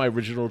 originally for my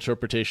original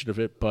interpretation of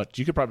it, but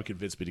you could probably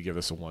convince me to give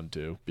this a 1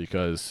 too,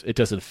 because it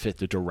doesn't fit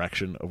the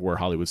direction of where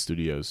Hollywood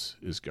Studios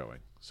is going.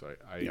 So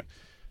I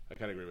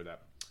kind of agree with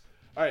that.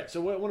 All right,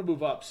 so I want to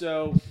move up.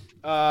 So,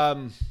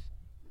 the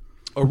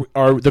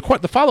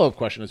follow-up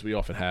question, as we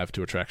often have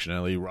to Attraction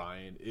Alley,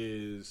 Ryan,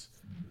 is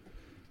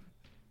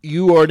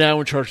you are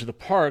now in charge of the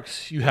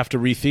parks. You have to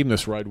retheme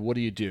this ride. What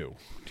do? Do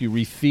you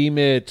retheme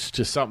it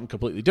to something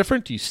completely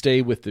different? Do you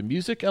stay with the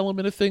music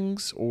element of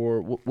things,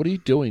 or what are you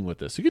doing with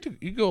this? You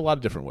could go a lot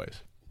of different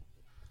ways.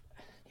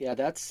 Yeah,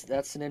 that's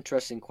an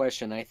interesting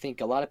question. I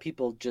think a lot of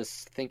people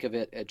just think of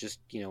it as just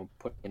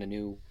putting in a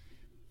new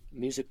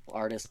musical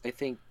artist. I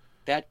think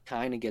that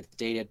kind of gets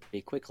dated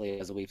pretty quickly,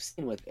 as we've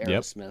seen with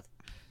Aerosmith. Yep.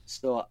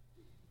 So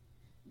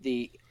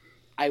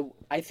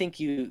I think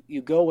you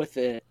go with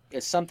it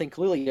as something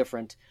completely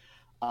different.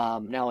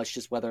 Now it's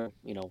just whether,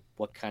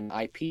 what kind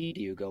of IP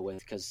do you go with,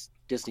 because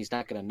Disney's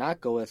not going to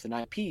not go with an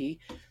IP.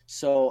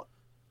 So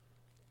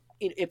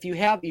if you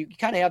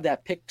kind of have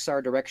that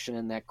Pixar direction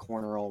in that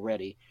corner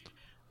already,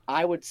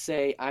 I would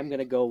say I'm going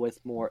to go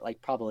with more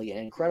like probably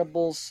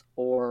Incredibles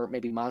or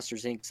maybe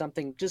Monsters, Inc.,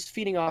 something just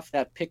feeding off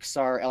that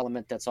Pixar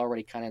element that's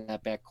already kind of in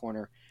that back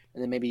corner.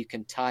 And then maybe you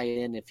can tie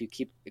in, if you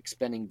keep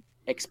expanding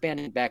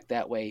back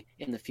that way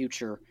in the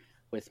future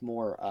with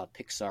more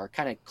Pixar.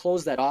 Kind of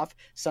close that off.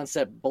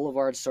 Sunset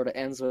Boulevard sort of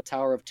ends with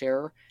Tower of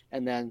Terror,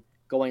 and then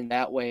going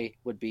that way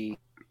would be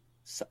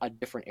a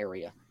different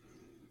area.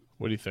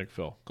 What do you think,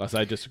 Phil? Because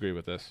I disagree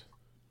with this.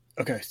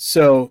 Okay,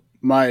 so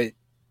my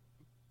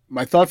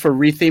my thought for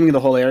retheming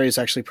the whole area is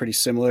actually pretty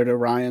similar to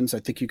Ryan's.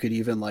 I think you could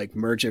even like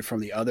merge it from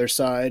the other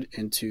side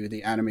into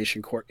the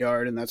animation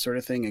courtyard and that sort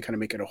of thing, and kind of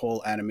make it a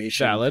whole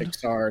animation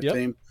Pixar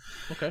theme.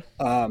 Okay.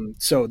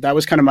 So that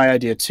was kind of my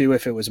idea too.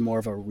 If it was more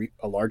of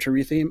a larger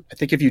retheme, I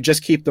think if you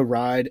just keep the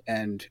ride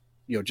and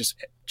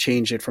just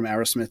change it from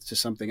Aerosmith to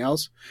something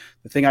else,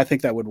 the thing I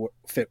think that would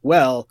fit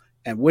well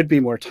and would be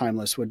more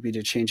timeless would be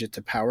to change it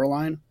to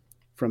Powerline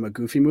from a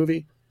Goofy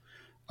movie.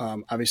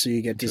 Obviously,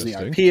 you get Disney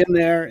IP in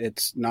there.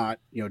 It's not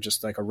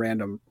just like a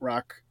random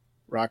rock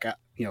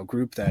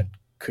group that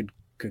could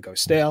go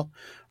stale.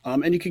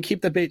 And you can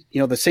keep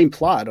the same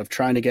plot of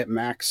trying to get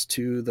Max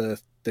to the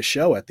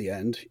show at the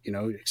end.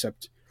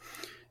 Except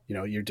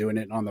you're doing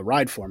it on the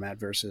ride format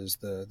versus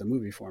the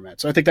movie format.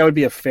 So I think that would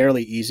be a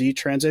fairly easy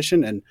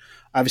transition, and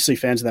obviously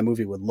fans of that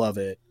movie would love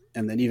it.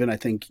 And then even I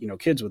think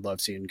kids would love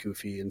seeing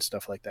Goofy and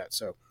stuff like that.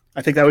 So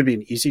I think that would be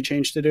an easy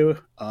change to do.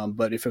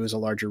 But if it was a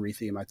larger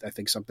retheme, I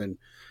think something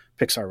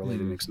Pixar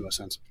related makes the most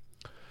sense.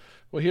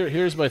 Well,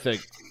 here's my thing.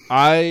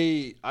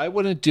 I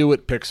wouldn't do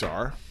it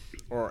Pixar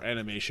or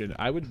animation.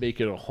 I would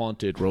make it a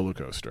haunted roller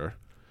coaster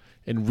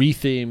and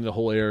retheme the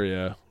whole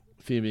area,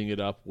 theming it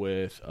up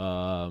with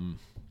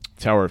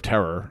Tower of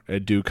Terror,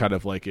 and do kind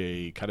of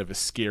a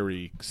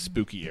scary,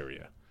 spooky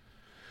area.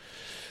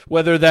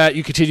 Whether that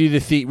you continue the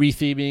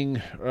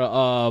retheming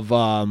of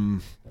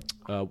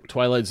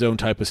Twilight Zone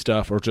type of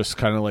stuff, or just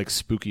kind of like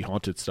spooky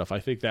haunted stuff, I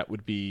think that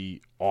would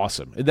be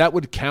awesome, and that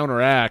would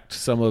counteract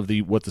some of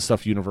what the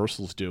stuff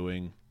Universal's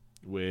doing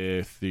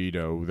with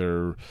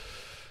their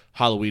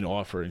Halloween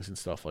offerings and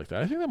stuff like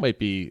that. I think that might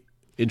be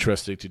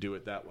interesting to do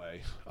it that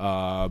way.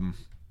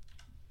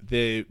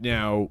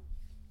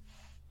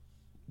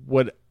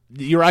 What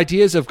your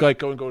ideas of like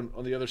going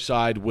on the other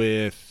side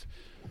with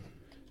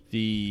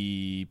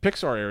the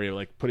Pixar area,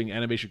 like putting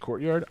animation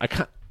courtyard,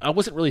 I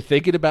wasn't really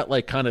thinking about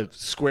like kind of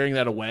squaring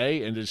that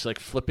away and just like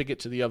flipping it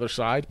to the other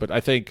side, but I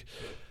think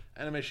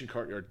animation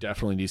courtyard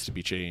definitely needs to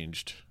be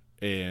changed,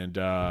 and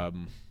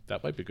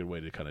that might be a good way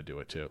to kind of do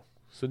it too.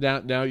 So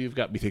now you've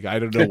got me thinking. I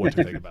don't know what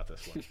to think about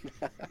this one.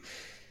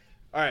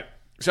 All right,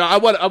 so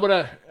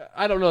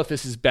I don't know if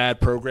this is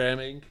bad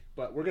programming,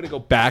 but we're gonna go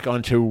back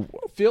onto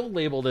Phil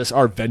labeled this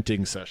our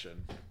venting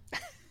session.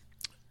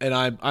 And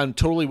I'm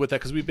totally with that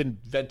because we've been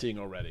venting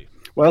already.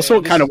 Well, I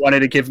also kind of wanted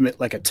to give them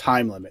like a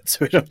time limit, so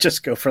we don't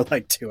just go for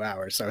like 2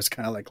 hours. So I was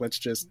kind of like, let's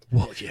just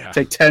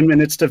take 10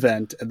 minutes to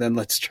vent, and then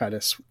let's try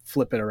to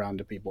flip it around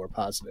to be more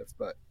positive.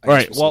 But all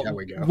right, well, how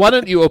we go. Why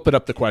don't you open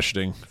up the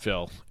questioning,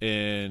 Phil?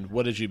 And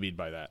what did you mean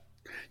by that?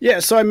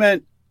 Yeah, so I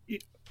meant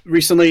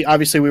recently,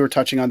 obviously we were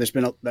touching on, there's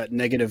been that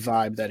negative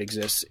vibe that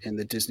exists in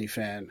the Disney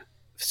fan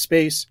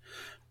space.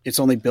 It's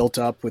only built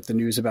up with the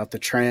news about the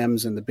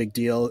trams and the big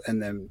deal,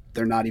 and then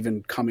they're not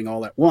even coming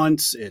all at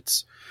once.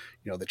 It's,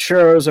 the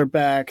churros are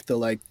back.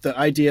 The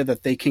idea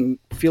that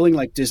feeling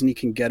like Disney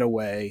can get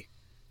away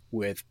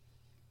with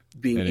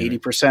being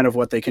 80% of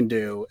what they can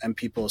do, and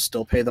people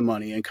still pay the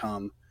money and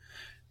come,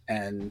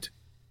 and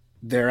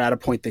they're at a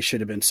point they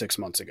should have been 6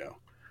 months ago.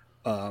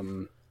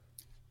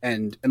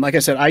 And like I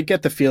said, I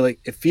get the feeling,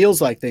 it feels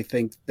like they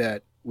think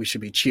that we should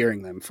be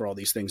cheering them for all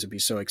these things and be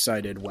so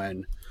excited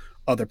when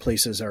other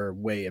places are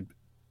way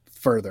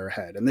further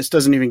ahead. And this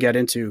doesn't even get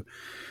into,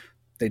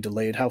 they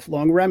delayed how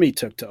long Remy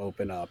took to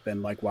open up,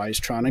 and like, why is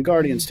Tron and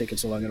Guardians taking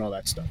so long and all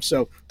that stuff.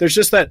 So there's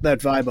just that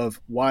vibe of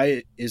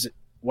why is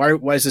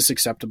this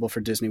acceptable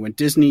for Disney when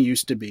Disney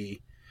used to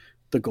be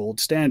the gold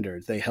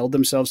standard? They held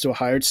themselves to a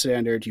higher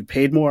standard. You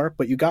paid more,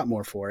 but you got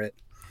more for it.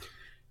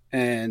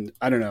 And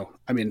I don't know.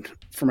 I mean,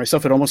 for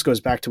myself, it almost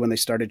goes back to when they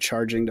started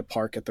charging to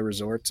park at the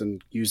resorts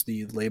and use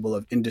the label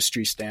of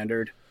industry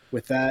standard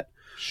with that.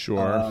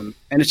 Sure.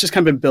 And it's just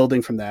kind of been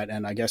building from that.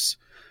 And I guess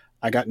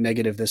I got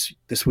negative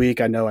this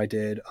week. I know I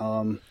did.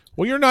 Well,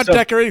 you're not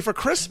decorating for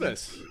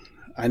Christmas.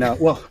 I know.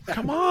 Well,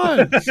 come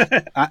on.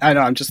 I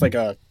know. I'm just like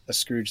a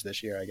Scrooge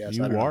this year, I guess.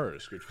 You are a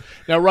Scrooge.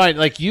 Now, Ryan,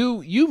 like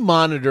you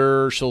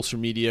monitor social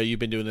media. You've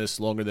been doing this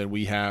longer than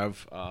we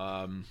have.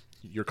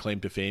 Your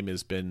claim to fame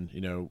has been,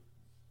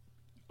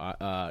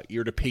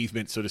 ear to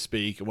pavement, so to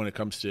speak, when it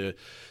comes to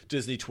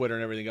Disney Twitter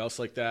and everything else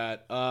like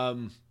that.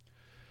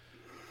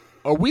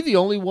 Are we the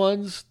only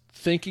ones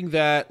thinking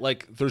that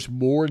like there's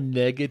more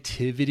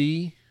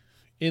negativity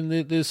in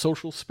the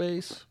social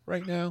space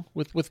right now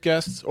with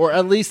guests, or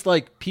at least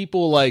like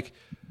people like,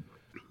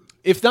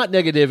 if not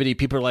negativity,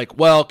 people are like,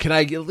 well, can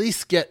I at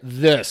least get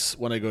this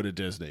when I go to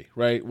Disney,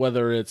 right?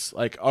 Whether it's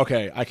like,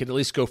 okay, I can at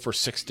least go for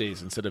 6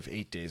 days instead of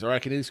 8 days, or I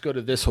can at least go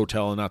to this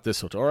hotel and not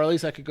this hotel, or at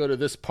least I could go to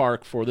this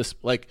park for this.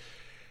 Like,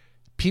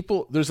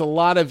 people, there's a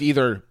lot of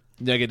either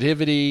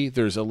negativity,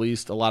 there's at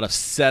least a lot of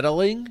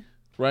settling,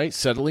 right?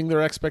 Settling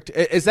their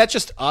expectations. Is that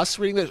just us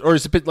reading this, or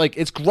is it a bit like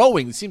it's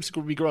growing? It seems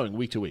to be growing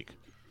week to week.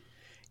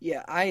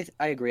 Yeah, I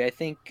agree. I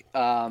think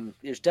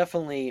there's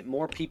definitely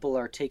more people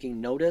are taking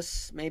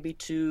notice, maybe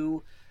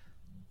to,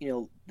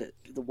 the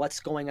what's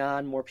going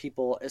on. More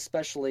people,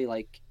 especially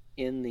like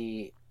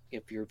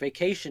if you're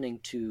vacationing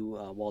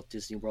to Walt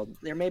Disney World,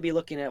 they're maybe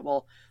looking at,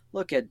 well,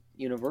 look at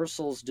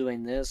Universal's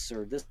doing this,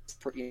 or this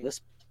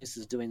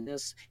places doing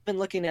this. Even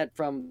looking at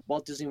from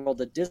Walt Disney World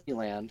to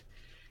Disneyland,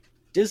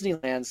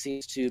 Disneyland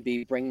seems to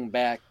be bringing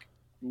back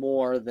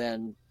more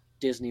than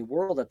Disney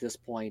World at this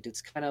point.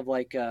 It's kind of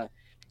like,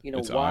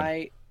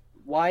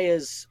 why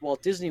is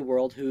Walt Disney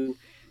World, who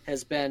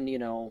has been,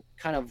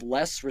 kind of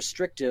less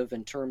restrictive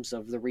in terms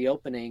of the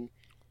reopening,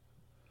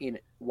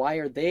 why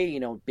are they,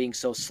 being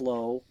so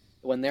slow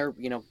when they're,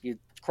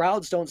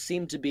 crowds don't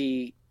seem to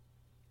be,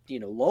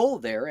 low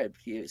there,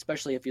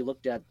 especially if you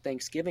looked at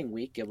Thanksgiving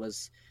week, it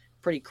was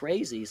pretty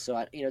crazy. So,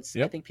 I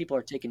think people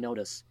are taking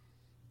notice.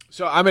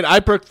 So, I mean, I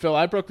broke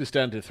this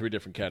down to 3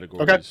 different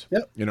categories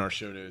in our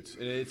show notes.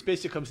 And it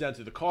basically comes down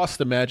to the cost,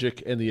 the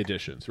magic, and the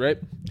additions, right?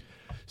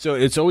 So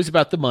it's always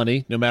about the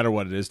money, no matter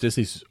what it is.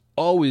 Disney's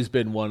always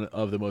been one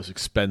of the most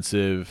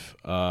expensive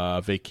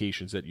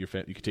vacations that you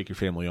can take your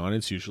family on.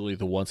 It's usually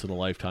the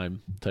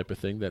once-in-a-lifetime type of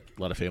thing that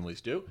a lot of families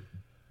do.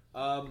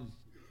 And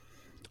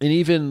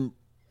even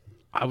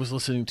I was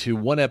listening to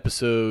one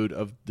episode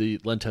of the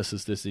Len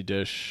Tessa's Disney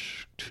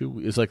Dish.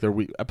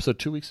 Episode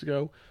 2 weeks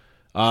ago.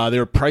 They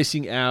were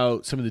pricing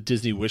out some of the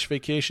Disney Wish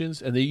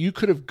vacations, and you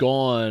could have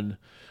gone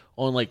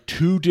on like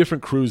 2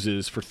 different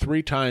cruises for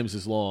 3 times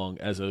as long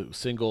as a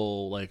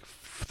single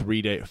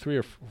 3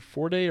 or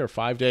 4 day or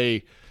 5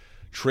 day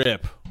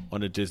trip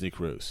on a Disney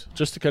cruise.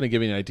 Just to kind of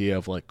give you an idea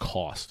of like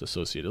cost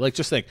associated. Like,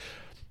 just think,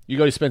 you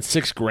go to spend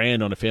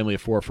 $6,000 on a family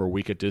of 4 for a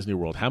week at Disney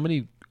World. How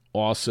many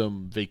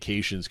awesome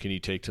vacations can you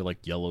take to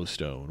like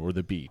Yellowstone or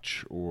the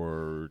beach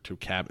or to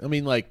cabin? I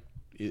mean, like,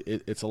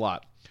 it's a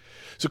lot.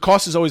 So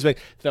cost is always big.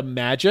 The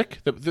magic,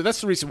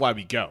 that's the reason why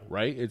we go,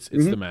 right? It's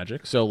the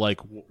magic. So like,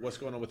 what's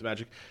going on with the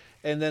magic?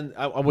 And then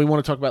we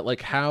want to talk about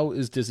like, how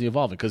is Disney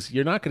evolving? Because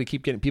you're not going to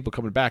keep getting people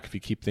coming back if you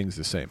keep things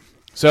the same.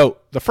 So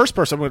the first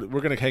person, we're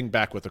going to hang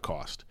back with the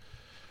cost.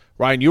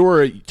 Ryan, you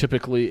are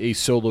typically a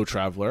solo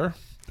traveler.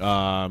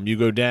 You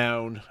go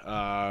down.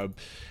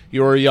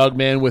 You're a young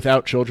man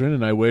without children,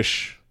 and I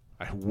wish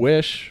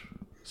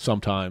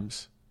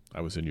sometimes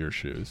I was in your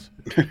shoes.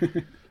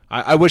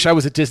 I wish I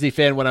was a Disney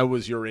fan when I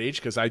was your age,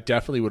 because I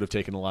definitely would have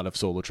taken a lot of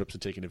solo trips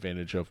and taken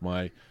advantage of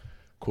my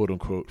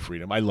quote-unquote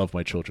freedom. I love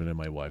my children and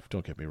my wife.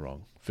 Don't get me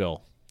wrong.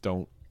 Phil,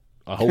 don't.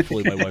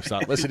 Hopefully my wife's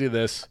not listening to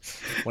this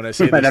when I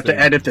say this. Might have to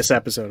edit this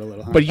episode a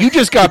little. Huh? But you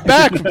just got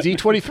back from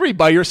D23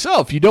 by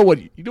yourself. You know what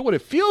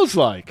it feels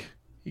like.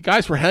 You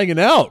guys were hanging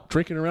out,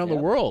 drinking around the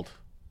world.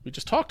 We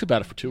just talked about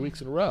it for 2 weeks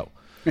in a row.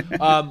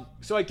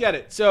 So I get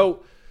it.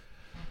 So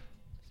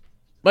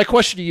my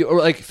question to you, or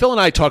like Phil and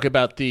I talk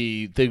about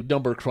the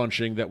number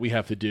crunching that we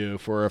have to do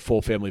for a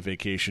full family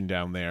vacation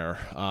down there.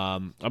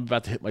 I'm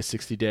about to hit my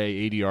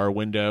 60-day ADR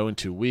window in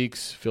 2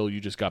 weeks. Phil,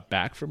 you just got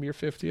back from your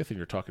 50th, and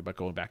you're talking about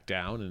going back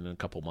down in a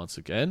couple months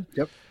again.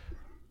 Yep.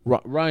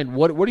 Ryan,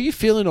 what are you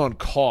feeling on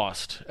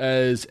cost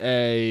as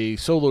a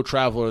solo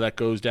traveler that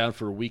goes down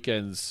for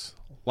weekends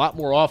a lot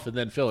more often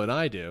than Phil and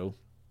I do?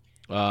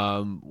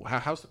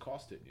 How's the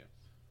cost hitting you?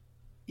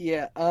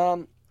 Yeah.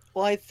 Well,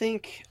 I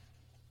think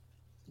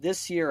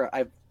this year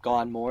I've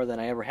gone more than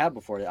I ever have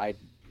before. I've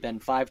been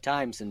 5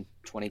 times in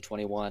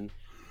 2021,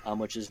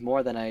 which is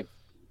more than I've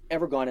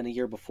ever gone in a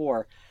year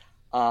before.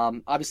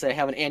 Obviously, I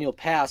have an annual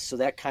pass, so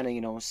that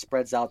kind of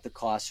spreads out the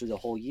cost through the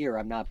whole year.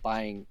 I'm not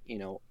buying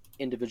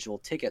individual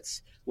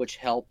tickets, which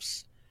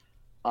helps.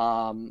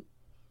 But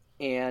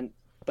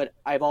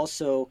I've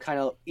also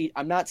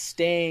I'm not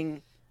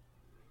staying,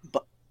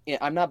 but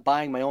I'm not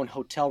buying my own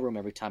hotel room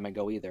every time I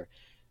go either.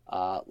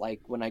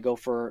 Like when I go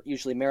for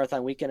usually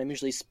marathon weekend, I'm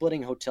usually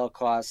splitting hotel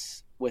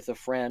costs with a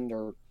friend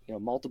or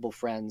multiple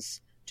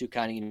friends to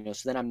kind of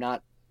so then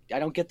I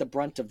don't get the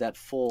brunt of that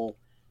full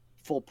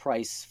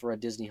price for a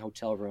Disney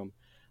hotel room.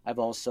 I've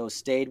also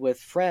stayed with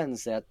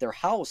friends at their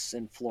house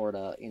in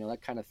Florida,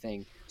 that kind of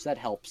thing. So that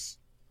helps.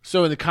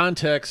 So in the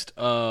context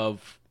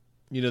of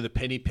the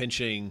penny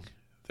pinching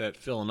that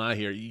Phil and I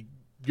hear,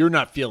 you're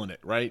not feeling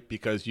it, right?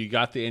 Because you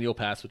got the annual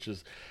pass, which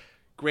is,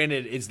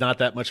 granted, it's not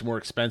that much more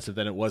expensive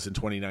than it was in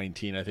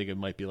 2019. I think it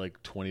might be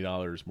like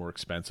 $20 more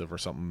expensive or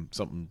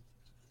something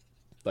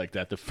like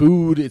that. The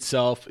food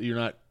itself, you're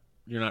not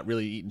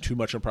really eating too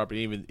much on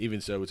property. Even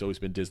so, it's always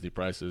been Disney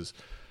prices.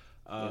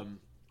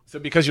 So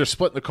because you're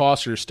splitting the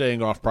cost or you're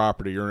staying off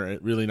property, you're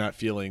really not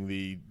feeling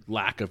the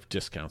lack of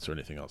discounts or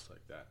anything else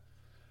like that.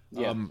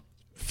 Yeah.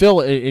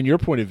 Phil, in your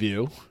point of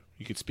view,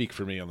 you could speak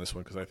for me on this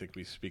one because I think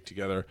we speak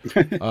together.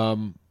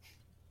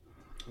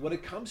 When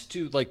it comes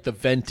to like the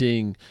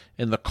venting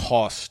and the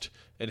cost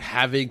and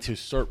having to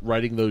start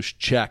writing those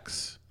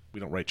checks, we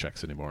don't write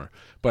checks anymore,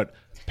 but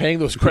paying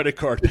those credit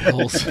card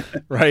bills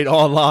right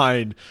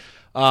online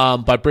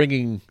by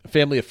bringing a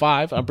family of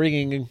 5. I'm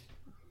bringing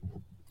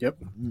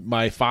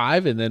my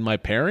 5 and then my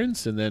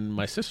parents and then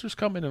my sister's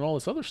coming and all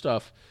this other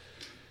stuff.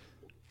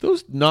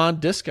 Those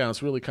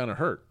non-discounts really kind of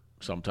hurt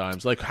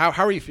sometimes. Like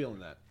how are you feeling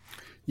that?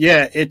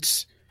 Yeah,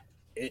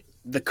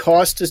 the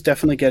cost is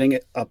definitely getting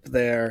it up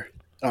there.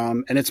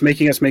 And it's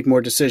making us make more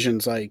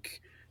decisions.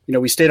 Like,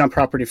 we stayed on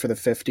property for the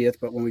 50th,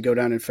 but when we go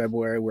down in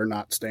February, we're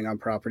not staying on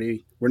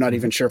property. We're not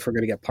even sure if we're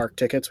going to get park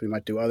tickets. We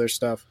might do other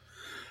stuff.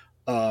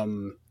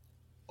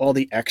 All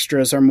the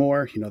extras are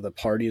more, the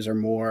parties are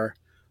more.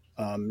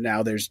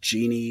 Now there's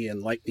Genie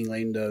and Lightning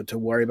Lane to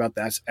worry about.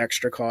 That's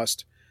extra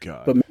cost.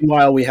 God. But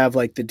meanwhile, we have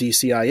like the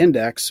DCI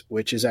index,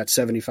 which is at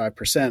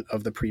 75%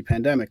 of the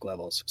pre-pandemic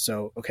levels.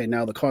 So, okay,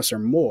 now the costs are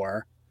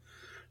more,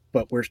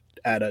 but we're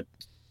at a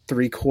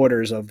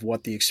 3/4 of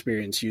what the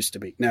experience used to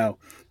be. Now,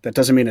 that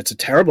doesn't mean it's a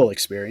terrible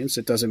experience.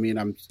 It doesn't mean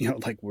I'm,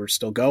 like we're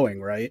still going,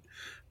 right?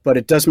 But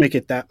it does make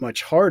it that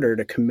much harder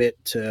to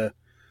commit to,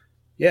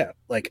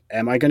 like,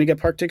 am I going to get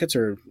park tickets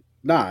or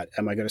not?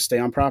 Am I going to stay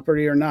on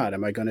property or not?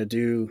 Am I going to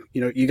do,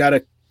 you got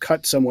to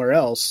cut somewhere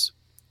else.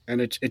 And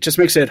it just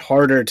makes it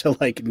harder to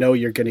like know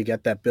you're going to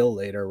get that bill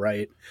later,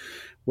 right?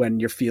 When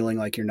you're feeling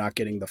like you're not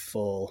getting the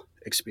full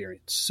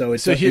experience. So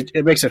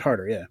it makes it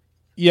harder, yeah.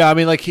 Yeah, I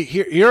mean, like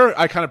here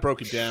I kind of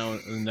broke it down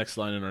in the next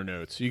line in our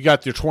notes. You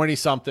got your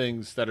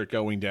 20-somethings that are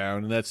going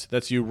down, and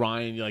that's you,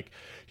 Ryan.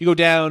 You go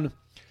down.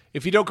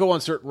 If you don't go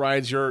on certain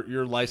rides,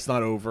 your life's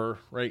not over,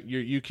 right?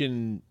 You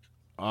can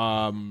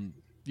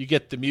you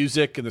get the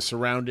music and the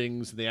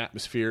surroundings and the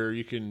atmosphere.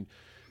 You can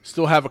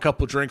still have a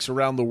couple drinks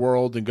around the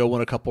world and go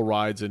on a couple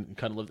rides and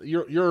kind of live.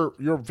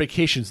 Your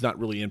vacation's not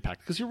really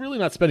impacted because you're really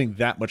not spending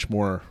that much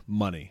more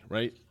money,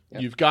 right?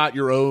 Yep. You've got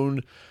your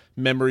own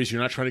memories.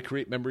 You're not trying to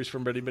create memories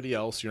from anybody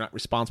else. You're not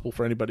responsible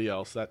for anybody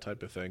else, that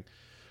type of thing.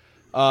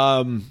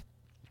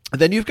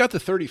 Then you've got the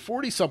 30,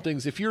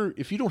 40-somethings. If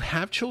you don't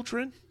have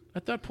children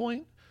at that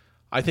point,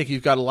 I think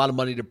you've got a lot of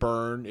money to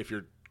burn.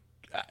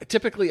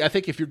 Typically, I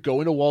think if you're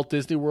going to Walt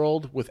Disney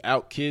World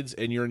without kids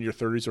and you're in your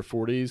 30s or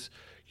 40s,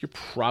 you're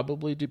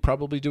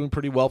probably doing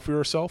pretty well for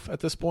yourself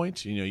at this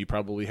point. You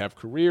probably have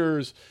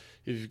careers.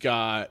 You've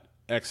got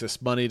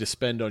excess money to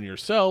spend on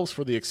yourselves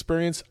for the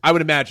experience. I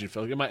would imagine,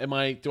 Phil.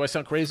 Do I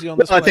sound crazy on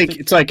this? I think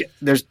it's like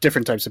there's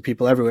different types of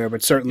people everywhere,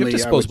 but certainly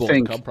disposable I would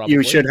think income, probably.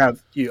 You should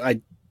have.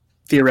 I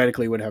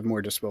theoretically would have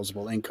more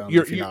disposable income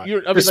if you're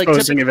not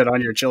disposing of it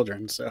on your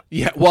children. So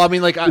yeah, well, I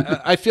mean, like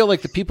I feel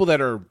like the people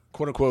that are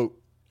quote unquote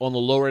on the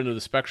lower end of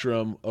the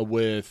spectrum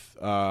with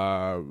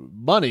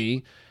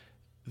money,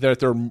 that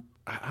they're,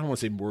 I don't want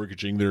to say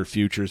mortgaging their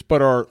futures,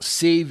 but are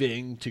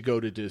saving to go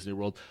to Disney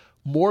World,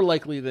 more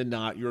likely than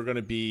not, you're going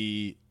to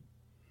be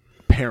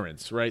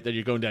parents, right? That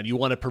you're going down. You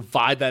want to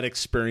provide that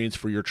experience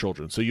for your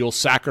children. So you'll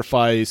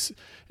sacrifice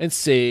and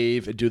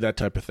save and do that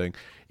type of thing.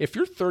 If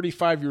you're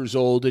 35 years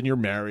old and you're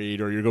married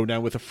or you're going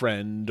down with a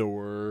friend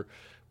or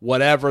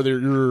whatever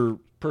your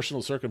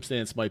personal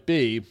circumstance might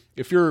be,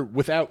 if you're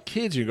without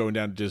kids, you're going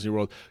down to Disney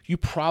World, you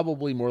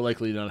probably more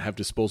likely not have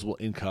disposable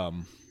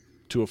income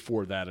to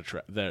afford that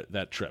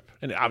trip.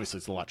 And obviously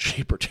it's a lot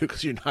cheaper too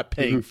because you're not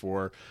paying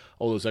for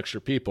all those extra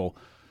people.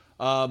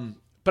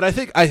 But I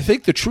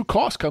think the true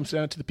cost comes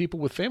down to the people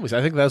with families.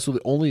 I think that's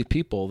the only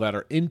people that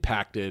are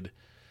impacted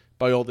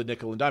by all the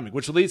nickel and diming,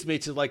 which leads me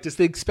to like, does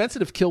the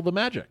expensive kill the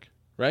magic,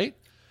 right?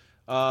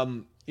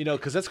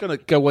 Because that's going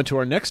to go into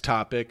our next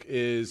topic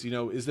is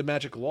the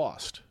magic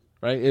lost,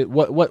 right?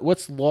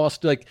 What's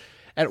lost? Like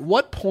at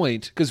what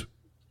point, because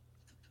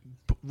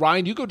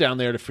Ryan, you go down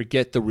there to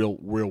forget the real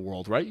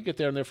world, right? You get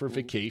down there for a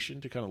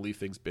vacation to kind of leave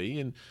things be.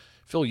 And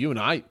Phil, you and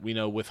I,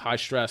 with high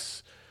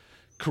stress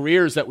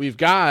careers that we've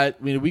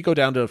got, we go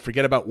down to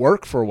forget about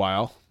work for a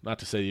while. Not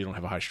to say you don't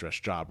have a high stress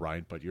job,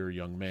 Ryan, but you're a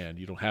young man.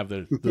 You don't have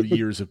the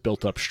years of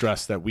built up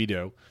stress that we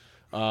do.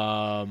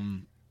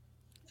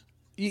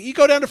 You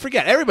go down to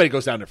forget. Everybody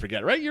goes down to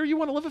forget, right? You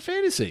want to live a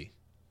fantasy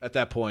at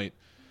that point.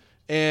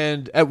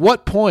 And at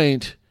what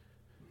point,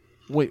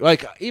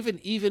 like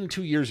even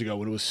 2 years ago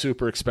when it was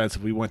super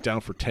expensive, we went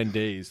down for 10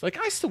 days. Like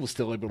I was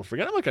still able to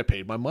forget. I'm like, I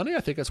paid my money. I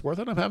think it's worth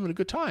it. I'm having a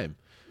good time.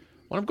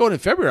 When I'm going in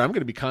February, I'm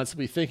going to be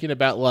constantly thinking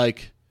about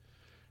like,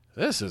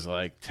 this is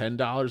like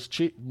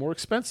 $10 more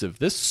expensive.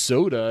 This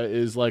soda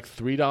is like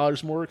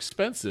 $3 more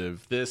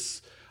expensive.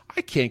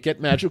 I can't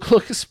get Magical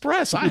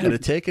Express. I had to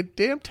take a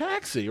damn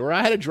taxi, or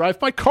I had to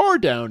drive my car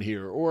down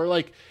here, or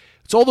like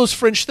it's all those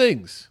fringe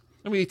things.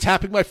 I mean,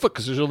 tapping my foot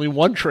because there's only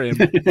one tram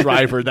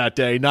driver that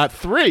day, not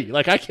three.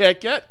 Like I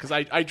can't get because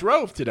I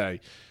drove today.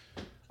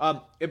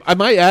 Am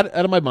I out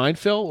of my mind,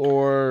 Phil?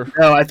 Or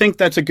no? I think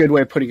that's a good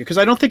way of putting it because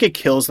I don't think it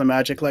kills the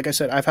magic. Like I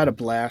said, I've had a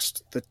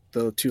blast.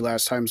 The two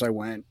last times I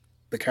went,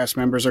 the cast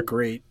members are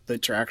great. The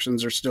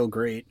attractions are still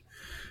great.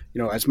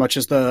 As much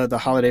as the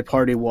holiday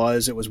party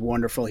was, it was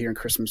wonderful hearing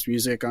Christmas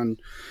music on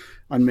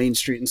Main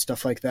Street and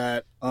stuff like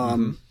that.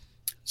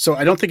 So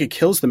I don't think it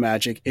kills the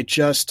magic.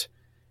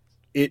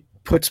 It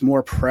puts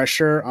more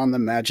pressure on the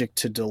magic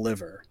to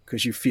deliver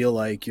because you feel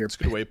like you're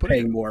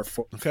paying more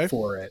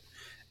for it.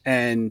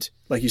 And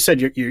like you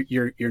said,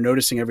 you're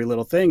noticing every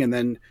little thing, and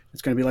then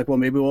it's going to be like, well,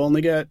 maybe we'll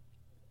only get,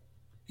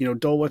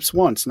 Dole Whips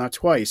once, not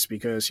twice,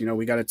 because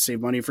we got to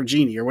save money for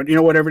Genie or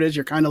whatever it is.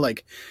 You're kind of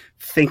like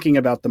thinking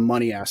about the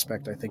money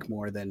aspect, I think,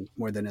 more than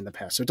in the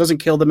past. So it doesn't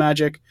kill the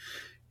magic.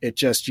 You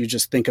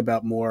just think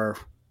about more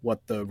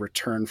what the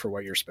return for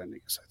what you're spending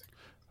is, I think.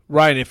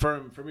 Ryan, if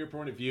from your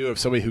point of view of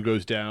somebody who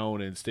goes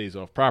down and stays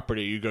off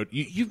property,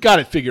 you've got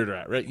it figured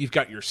out, right? You've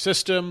got your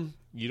system.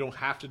 You don't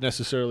have to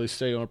necessarily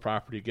stay on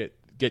property,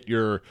 get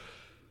your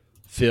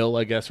fill,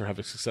 I guess, or have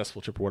a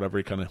successful trip or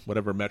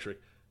whatever metric.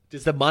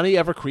 Does the money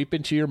ever creep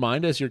into your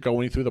mind as you're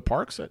going through the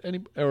parks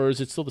or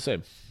is it still the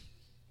same?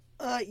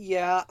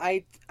 Yeah,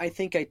 I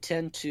think I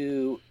tend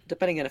to,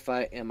 depending on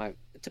it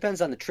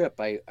depends on the trip,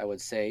 I would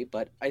say,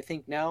 but I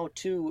think now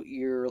too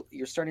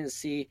you're starting to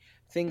see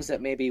things that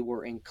maybe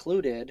were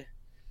included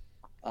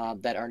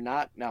that are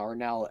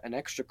now an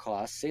extra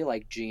cost, say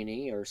like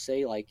Genie, or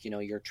say like,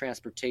 your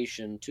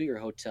transportation to your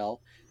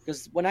hotel.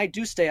 Because when I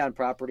do stay on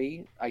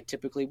property, I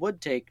typically would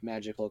take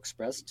Magical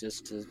Express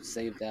just to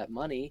save that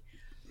money.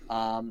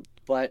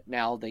 But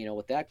now,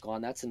 with that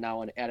gone, that's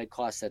now an added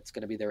cost that's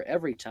going to be there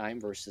every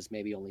time versus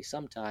maybe only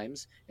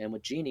sometimes. And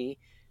with Genie,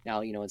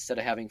 now, instead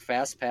of having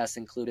Fast Pass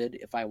included,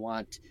 if I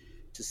want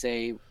to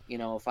say,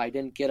 if I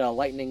didn't get a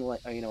lightning, or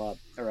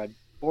a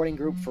boarding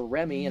group for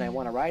Remy and I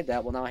want to ride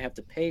that, well, now I have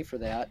to pay for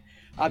that.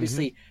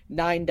 Obviously,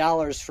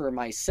 $9 for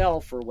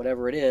myself or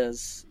whatever it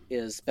is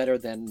better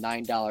than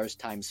 $9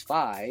 times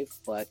 5,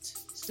 but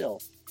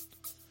still.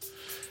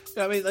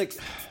 Yeah, I mean, like...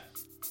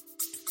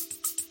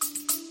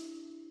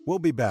 We'll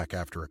be back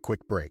after a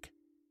quick break.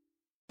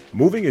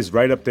 Moving is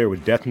right up there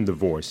with death and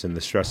divorce in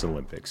the Stress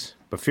Olympics.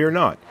 But fear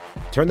not.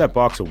 Turn that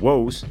box of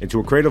woes into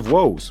a crate of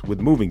woes with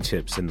moving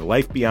tips in the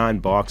Life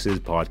Beyond Boxes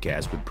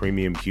podcast with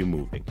Premium Q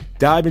Moving.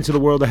 Dive into the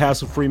world of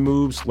hassle-free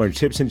moves, learn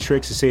tips and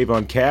tricks to save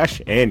on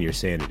cash and your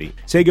sanity.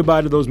 Say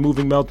goodbye to those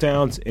moving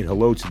meltdowns and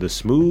hello to the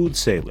smooth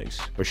sailings.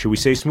 Or should we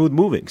say smooth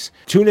movings?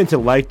 Tune into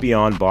Life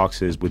Beyond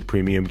Boxes with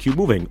Premium Q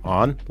Moving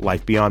on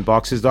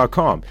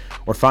lifebeyondboxes.com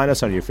or find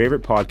us on your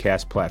favorite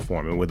podcast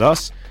platform. And with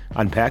us,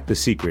 unpack the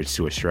secrets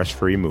to a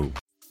stress-free move.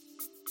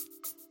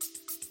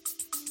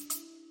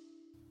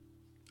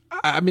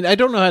 I mean, I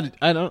don't know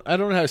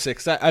how to say,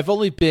 because I've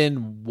only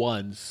been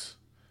once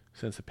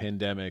since the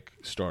pandemic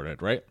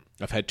started, right?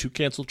 I've had 2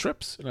 canceled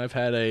trips, and I've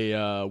had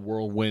a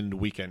whirlwind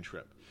weekend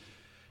trip.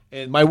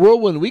 And my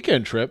whirlwind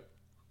weekend trip,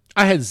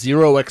 I had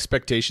 0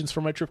 expectations for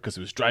my trip because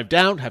it was drive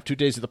down, have 2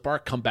 days at the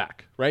park, come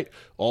back, right?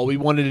 All we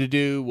wanted to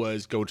do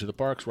was go to the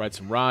parks, ride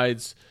some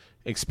rides,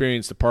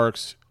 experience the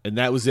parks, and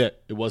that was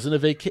it. It wasn't a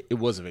vacation. It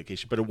was a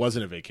vacation, but it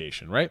wasn't a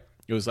vacation, right?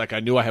 It was like I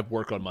knew I had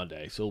work on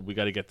Monday, so we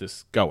got to get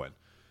this going.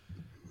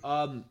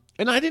 And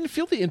I didn't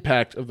feel the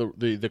impact of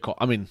the call.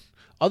 I mean,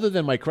 other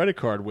than my credit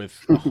card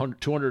with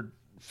 $200,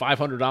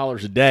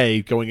 $500 a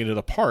day going into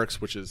the parks,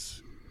 which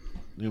is,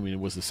 it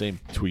was the same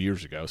 2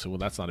 years ago, so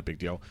that's not a big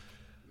deal.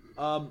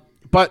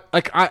 But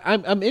like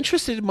I'm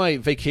interested in my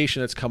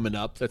vacation that's coming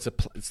up. This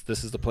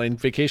is the planned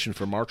vacation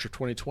for March of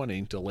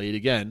 2020, delayed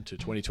again to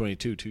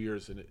 2022, 2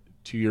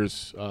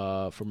 years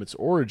from its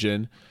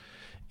origin.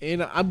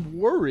 And I'm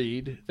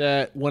worried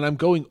that when I'm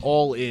going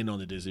all in on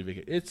the Disney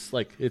vacation,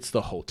 it's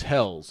the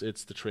hotels,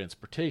 it's the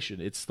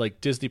transportation, it's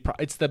like Disney,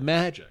 it's the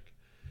magic.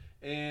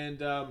 And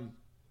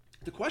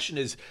the question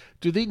is,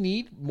 do they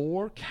need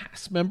more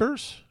cast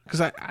members?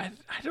 Because I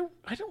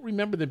don't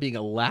remember there being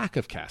a lack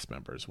of cast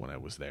members when I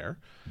was there.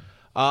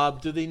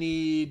 Do they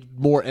need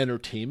more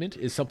entertainment?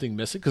 Is something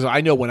missing? Because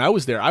I know when I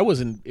was there, I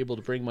wasn't able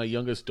to bring my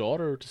youngest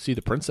daughter to see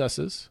the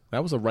princesses.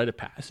 That was a rite of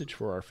passage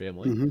for our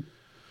family. Mm-hmm.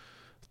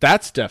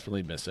 That's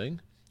definitely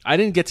missing. I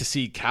didn't get to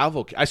see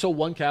Cavalcade. I saw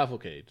one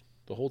Cavalcade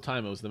the whole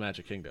time it was the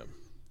Magic Kingdom.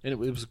 And it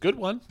was a good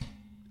one,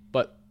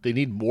 but they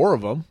need more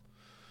of them.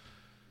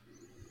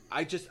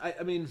 I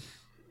mean,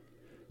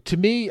 to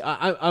me,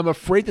 I'm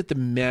afraid that the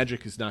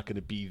magic is not going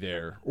to be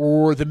there,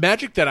 or the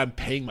magic that I'm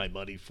paying my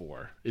money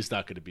for is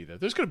not going to be there.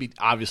 There's going to be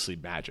obviously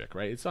magic,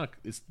 right?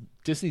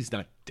 Disney's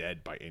not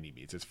dead by any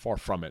means. It's far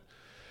from it.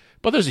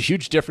 But there's a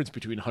huge difference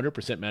between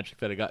 100% magic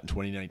that I got in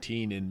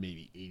 2019 and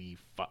maybe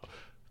 85.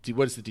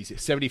 What is the DC?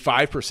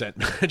 75%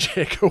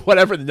 magic, or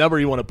whatever the number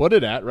you want to put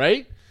it at,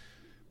 right?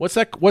 What's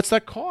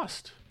that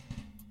cost?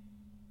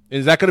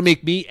 Is that going to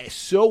make me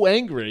so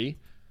angry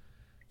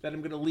that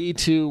I'm going to lead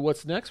to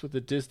what's next with the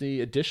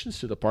Disney additions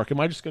to the park? Am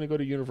I just going to go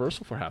to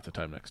Universal for half the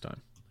time next time?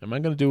 Am I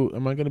going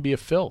to be a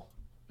Phil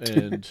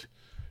and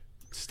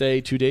stay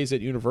 2 days at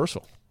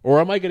Universal?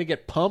 Or am I going to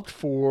get pumped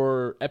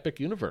for Epic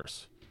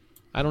Universe?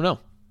 I don't know.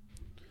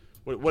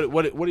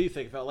 What do you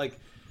think about, like,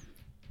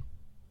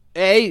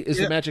 A, is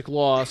the magic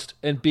lost,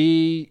 and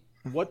B,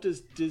 what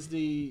does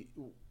Disney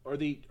are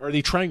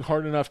they trying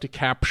hard enough to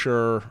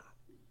capture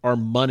our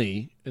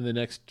money in the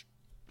next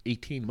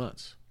 18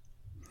 months?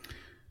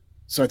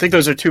 So I think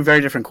those are 2 very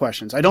different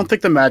questions. I don't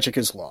think the magic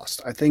is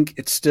lost. I think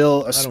it's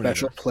still a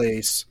special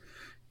place.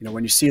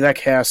 When you see that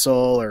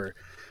castle, or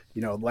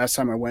last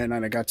time I went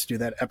and I got to do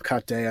that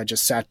Epcot day, I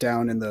just sat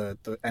down in the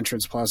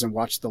entrance plaza and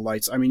watched the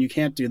lights. I mean, you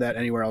can't do that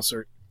anywhere else,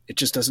 or it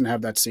just doesn't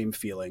have that same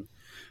feeling.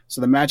 So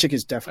the magic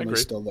is definitely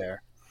still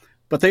there,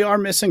 but they are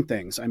missing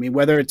things. I mean,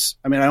 I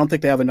don't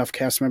think they have enough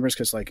cast members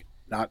because, like,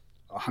 not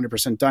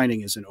 100%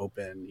 dining isn't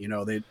open.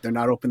 They're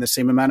not open the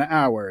same amount of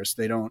hours.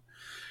 They don't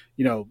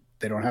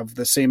have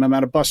the same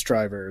amount of bus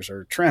drivers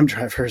or tram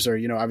drivers, or,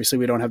 obviously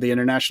we don't have the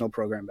international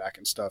program back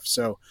and stuff.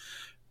 So,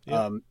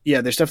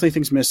 there's definitely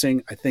things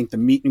missing. I think the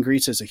meet and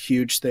greets is a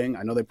huge thing.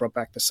 I know they brought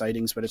back the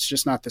sightings, but it's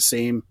just not the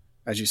same,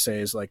 as you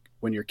say, as like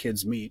when your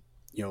kids meet,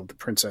 the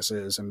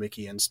princesses and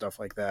Mickey and stuff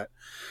like that.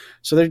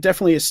 So there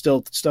definitely is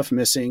still stuff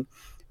missing.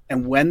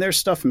 And when there's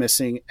stuff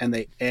missing and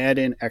they add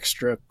in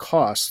extra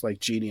costs like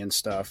Genie and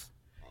stuff,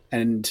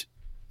 and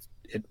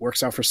it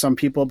works out for some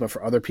people, but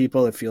for other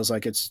people, it feels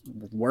like it's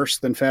worse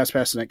than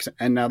FastPass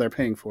and now they're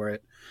paying for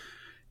it.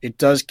 It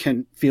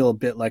can feel a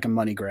bit like a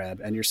money grab.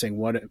 And you're saying,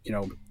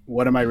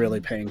 what am I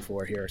really paying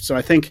for here? So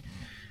I think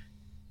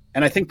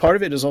part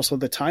of it is also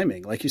the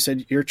timing. Like you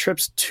said, your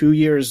trip's 2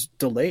 years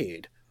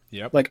delayed.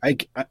 Yep.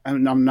 Like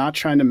I'm not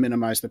trying to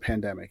minimize the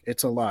pandemic.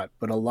 It's a lot,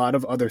 but a lot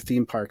of other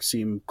theme parks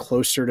seem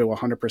closer to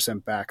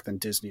 100% back than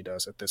Disney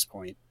does at this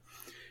point.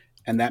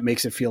 And that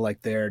makes it feel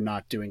like they're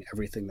not doing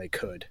everything they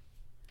could,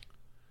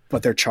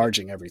 but they're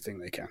charging everything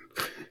they can.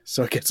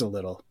 So it gets a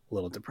little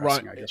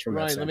depressing, I guess. From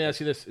Ryan, that let me ask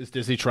you this. Is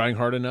Disney trying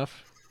hard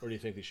enough? Or do you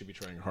think they should be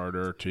trying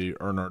harder to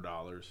earn our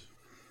dollars?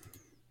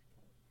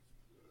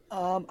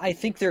 I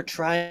think they're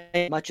trying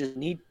as much as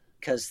need,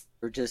 because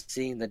they're just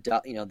seeing they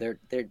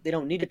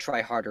don't need to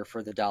try harder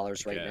for the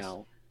dollars right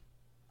now.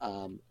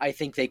 I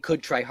think they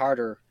could try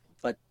harder,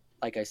 but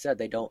like I said,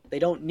 they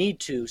don't need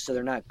to, so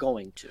they're not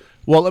going to.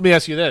 Well, let me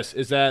ask you this: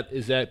 is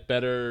that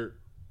better?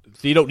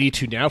 They don't need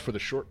to now for the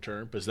short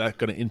term, but is that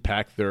going to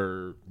impact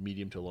their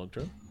medium to long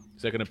term?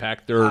 Is that going to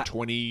impact their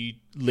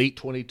late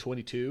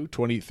 2022,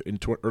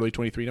 early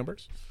 23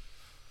 numbers?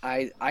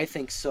 I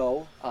think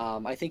so.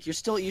 I think you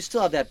still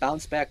have that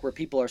bounce back where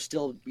people are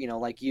still,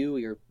 like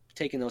you're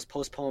taking those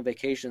postponed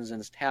vacations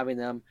and having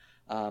them.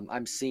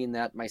 I'm seeing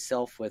that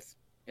myself with,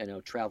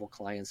 travel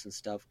clients and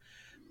stuff.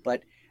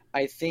 But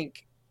I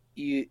think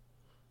it's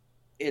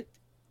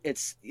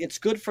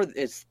good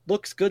it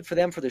looks good for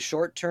them for the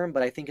short term,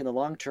 but I think in the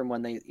long term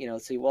when they,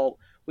 say, well,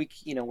 we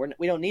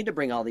don't need to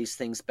bring all these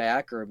things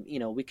back, or,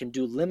 we can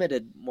do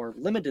more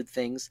limited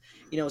things,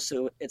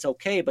 so it's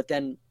okay. But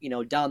then,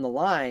 down the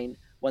line,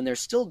 when they're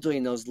still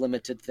doing those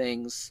limited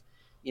things,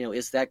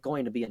 is that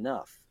going to be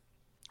enough?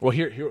 Well,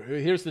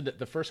 here's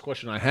the first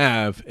question I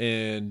have,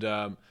 and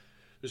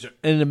there's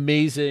an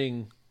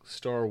amazing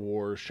Star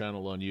Wars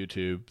channel on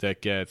YouTube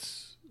that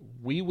gets.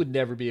 We would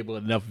never be able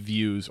to enough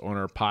views on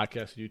our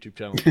podcast YouTube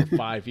channel for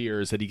 5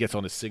 years that he gets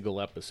on a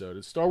single episode.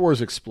 It's Star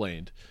Wars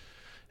Explained.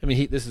 I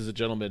mean, this is a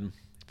gentleman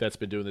that's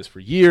been doing this for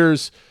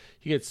years.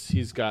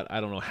 He's got, I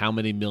don't know how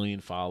many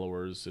million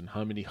followers and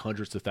how many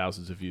hundreds of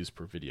thousands of views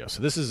per video.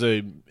 So this is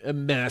a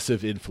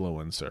massive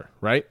influencer,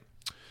 right?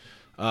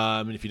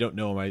 And if you don't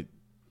know him,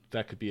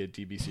 that could be a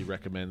DBC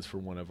recommends for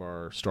one of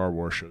our Star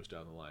Wars shows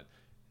down the line.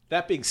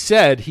 That being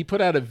said, he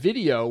put out a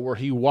video where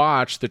he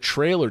watched the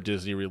trailer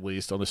Disney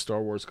released on the Star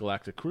Wars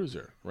Galactic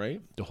Cruiser,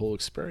 right? The whole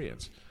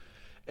experience.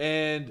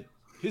 And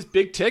his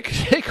big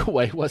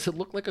takeaway was it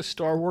looked like a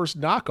Star Wars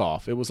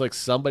knockoff. It was like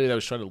somebody that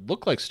was trying to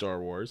look like Star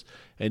Wars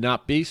and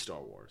not be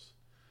Star Wars.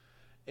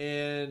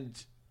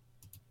 And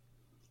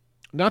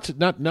not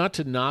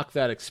to knock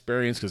that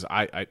experience, because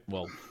I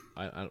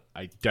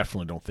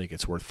definitely don't think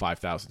it's worth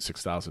 $5,000,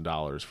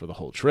 $6,000 for the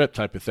whole trip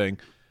type of thing.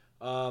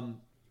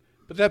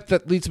 But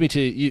that leads me to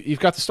you've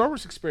got the Star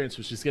Wars experience,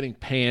 which is getting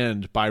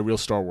panned by real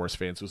Star Wars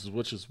fans,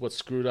 which is what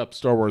screwed up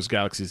Star Wars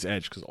Galaxy's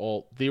Edge, because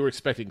they were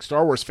expecting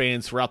Star Wars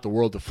fans throughout the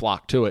world to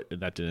flock to it,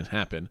 and that didn't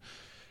happen.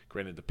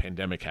 Granted, the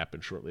pandemic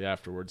happened shortly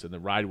afterwards, and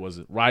the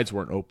rides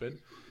weren't open.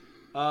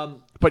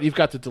 But you've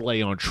got the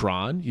delay on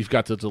Tron, you've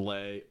got the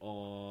delay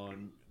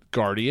on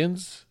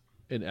Guardians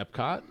in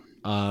Epcot.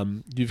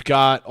 You've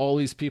got all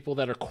these people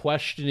that are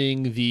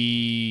questioning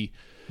the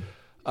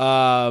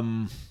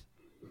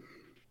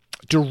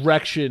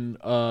direction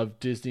of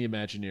Disney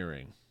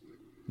Imagineering.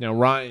 Now,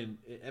 Ryan,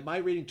 am I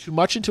reading too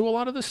much into a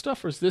lot of this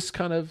stuff, or is this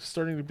kind of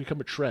starting to become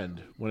a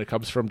trend when it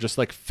comes from just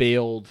like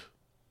failed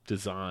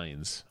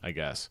designs, I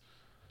guess?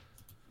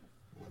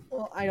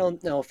 Well, I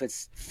don't know if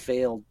it's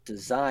failed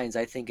designs.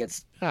 I think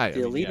it's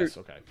yes,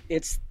 okay.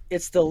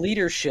 It's the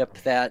leadership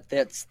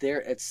that's there.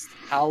 It's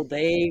how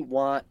they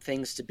want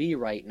things to be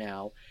right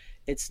now.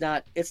 It's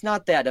not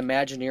that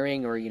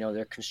Imagineering or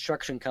their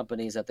construction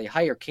companies that they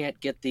hire can't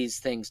get these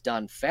things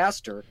done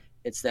faster.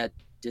 It's that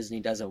Disney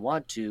doesn't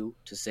want to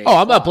save.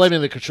 I'm not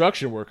blaming the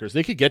construction workers.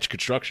 They could get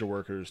construction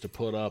workers to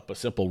put up a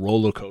simple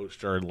roller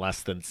coaster in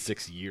less than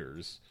 6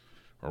 years,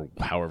 or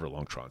however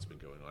long Tron's been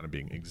going on. I'm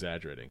being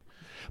exaggerating,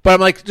 but I'm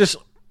like, just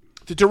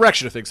the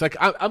direction of things. Like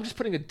I'm just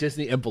putting a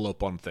Disney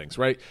envelope on things,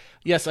 right?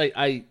 Yes,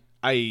 I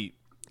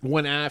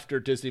went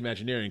after Disney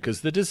Imagineering because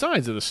the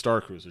designs of the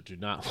Star Cruiser do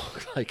not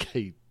look like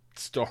a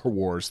Star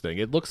Wars thing.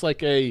 It looks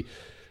like a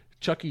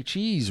Chuck E.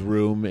 Cheese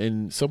room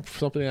in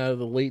something out of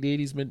the late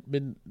 80s,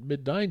 mid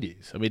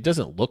 90s. I mean, it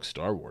doesn't look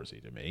Star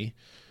Warsy to me.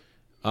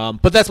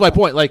 But that's my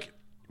point. Like,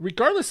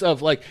 regardless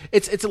of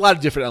it's a lot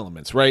of different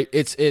elements, right?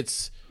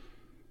 It's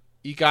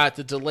you got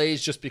the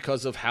delays just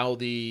because of how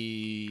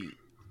the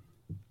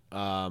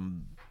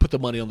put the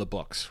money on the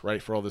books,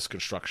 right, for all this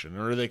construction.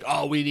 Or they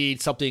think, we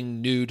need something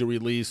new to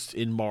release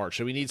in March,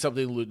 and we need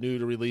something new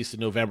to release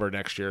in November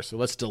next year, so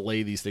let's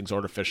delay these things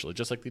artificially,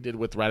 just like they did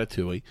with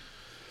Ratatouille.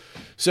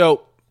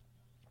 So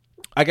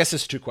I guess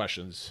there's two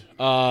questions.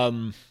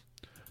 Do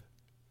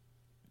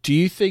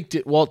you think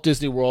Walt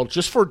Disney World,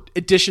 just for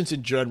additions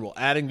in general,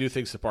 adding new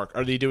things to the park,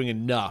 are they doing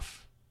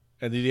enough?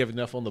 And do you have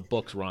enough on the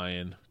books,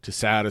 Ryan, to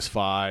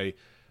satisfy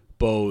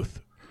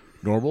both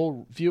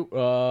normal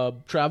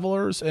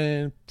travelers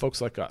and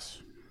folks like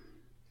us?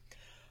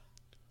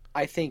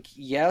 I think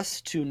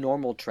yes to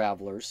normal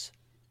travelers,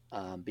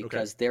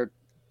 because they're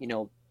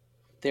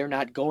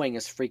not going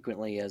as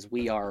frequently as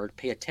we are, or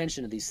pay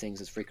attention to these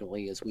things as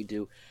frequently as we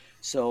do.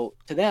 So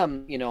to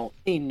them,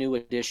 any new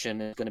edition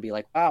is going to be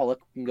like, wow,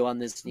 look, we can go on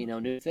this,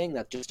 new thing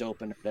that just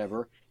opened or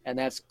whatever. And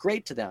that's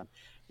great to them.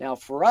 Now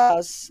for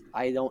us,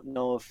 I don't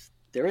know if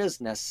there is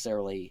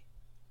necessarily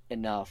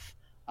enough.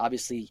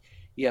 Obviously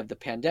you have the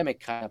pandemic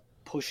kind of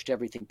pushed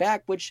everything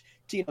back, which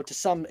to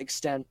some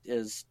extent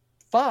is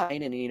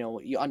fine and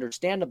you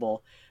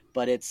understandable,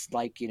 but it's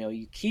like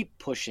you keep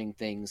pushing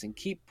things.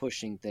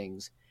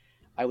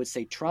 I would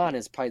say Tron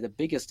is probably the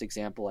biggest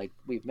example, like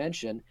we've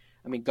mentioned.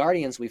 I mean,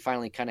 Guardians, we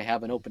finally kind of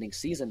have an opening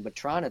season, but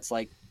Tron, it's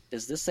like,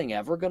 is this thing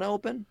ever going to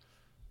open?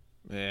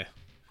 Yeah.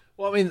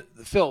 Well, I mean,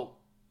 Phil,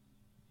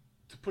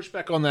 to push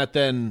back on that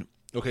then,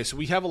 okay, so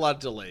we have a lot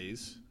of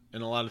delays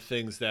and a lot of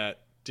things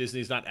that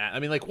Disney's not at. I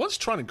mean, like, once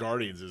Tron and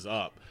Guardians is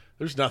up,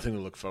 there's nothing to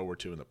look forward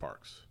to in the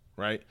parks,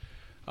 right?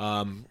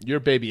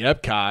 Your baby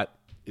Epcot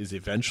is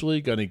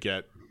eventually going to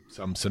get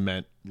some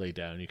cement laid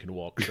down. You can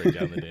walk straight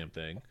down the damn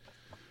thing.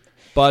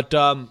 But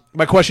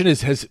my question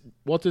is, has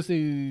Walt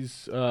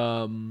Disney's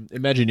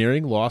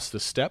Imagineering lost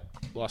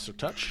their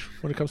touch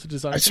when it comes to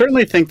design? I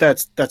certainly think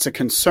that's a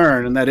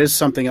concern, and that is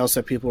something else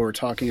that people were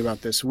talking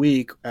about this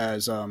week.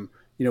 As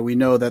we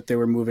know that they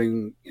were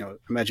moving,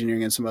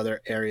 Imagineering in some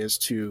other areas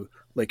to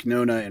Lake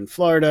Nona in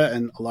Florida,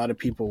 and a lot of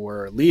people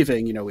were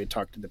leaving. We had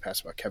talked in the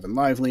past about Kevin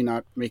Lively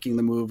not making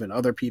the move, and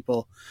other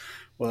people.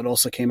 Well, it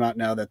also came out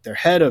now that their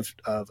head of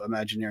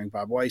Imagineering,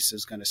 Bob Weiss,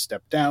 is going to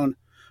step down.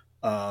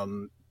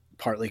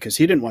 Partly because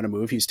he didn't want to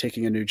move. He's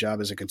taking a new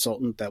job as a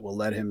consultant that will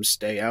let him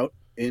stay out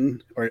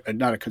or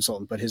not a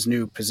consultant, but his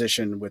new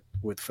position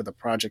for the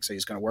projects that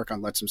he's going to work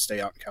on lets him stay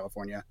out in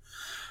California.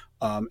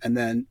 And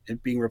then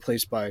it being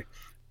replaced by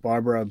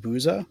Barbara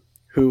Buza,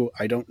 who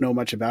I don't know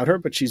much about her,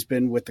 but she's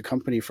been with the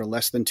company for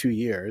less than 2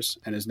 years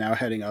and is now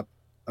heading up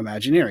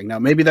Imagineering. Now,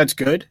 maybe that's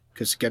good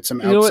because it gets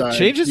some outside. You know what?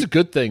 Change is a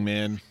good thing,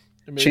 man.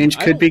 I mean, change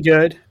could be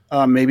good.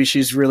 Maybe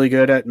she's really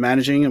good at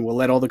managing and will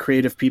let all the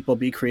creative people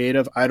be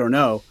creative. I don't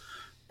know.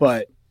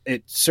 But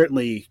it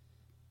certainly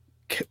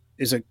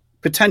is a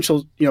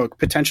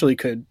potentially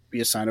could be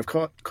a sign of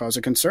cause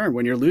of concern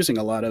when you're losing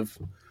a lot of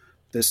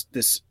this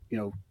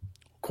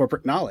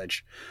corporate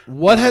knowledge.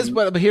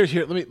 But here,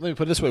 let me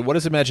put it this way. What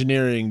has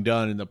Imagineering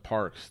done in the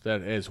parks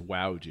that has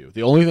wowed you?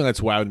 The only thing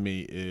that's wowed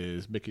me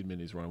is Mickey and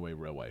Minnie's Runaway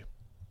Railway.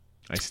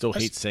 I still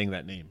hate saying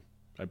that name.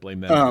 I blame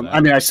them.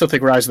 I mean, I still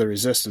think Rise of the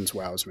Resistance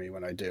wows me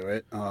when I do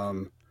it.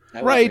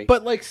 Right,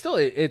 but like still,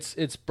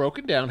 it's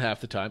broken down half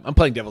the time. I'm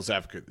playing devil's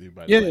advocate,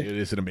 by the way. It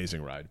is an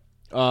amazing ride.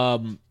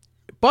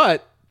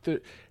 But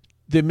the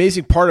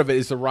amazing part of it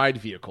is the ride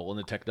vehicle and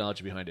the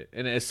technology behind it.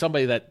 And as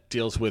somebody that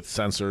deals with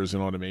sensors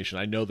and automation,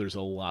 I know there's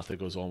a lot that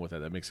goes on with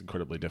that makes it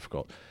incredibly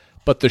difficult.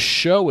 But the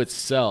show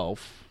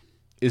itself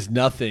is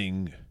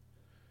nothing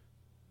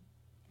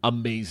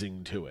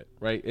amazing to it,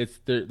 right?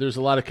 There's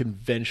a lot of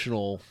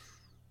conventional.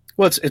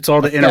 Well, it's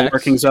all the effects. Inner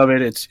workings of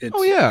it. It's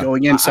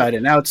going inside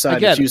and outside.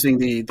 Again, it's using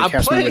the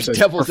cast members as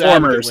devil's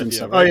performers and you,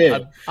 stuff.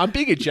 right? I'm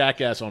being a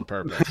jackass on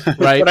purpose,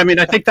 right? But I mean,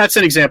 I think that's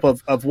an example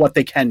of what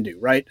they can do,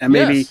 right? And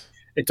maybe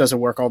it doesn't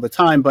work all the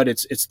time, but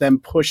it's them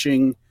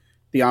pushing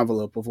the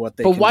envelope of what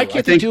they can do. But why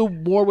can't they do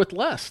more with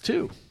less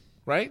too,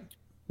 right?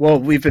 Well,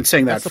 we've been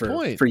saying that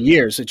for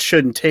years. It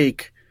shouldn't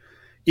take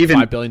even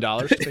 $5 billion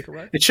to take a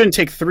ride. It shouldn't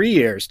take 3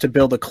 years to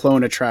build a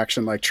clone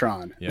attraction like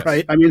Tron,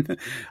 right? I mean,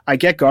 I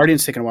get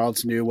Guardians taking a while,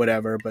 it's new,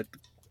 whatever, but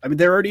I mean,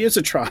 there already is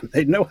a Tron.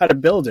 They know how to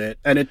build it,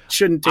 and it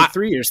shouldn't take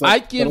 3 years. I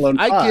give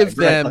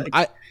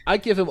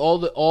them all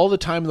the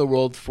time in the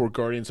world for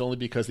Guardians only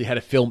because they had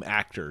to film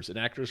actors, and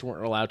actors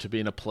weren't allowed to be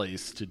in a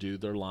place to do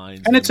their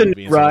lines. And it's a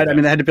new ride. I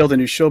mean, they had to build a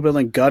new show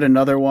building, gut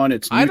another one.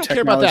 It's new I don't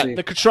technology. care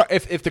about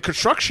that. If the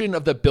construction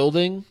of the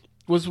building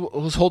was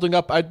holding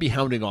up, I'd be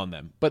hounding on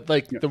them. But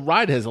the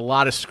ride has a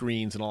lot of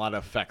screens and a lot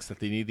of effects that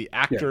they need. The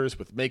actors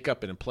with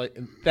makeup and play,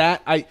 and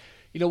that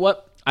you know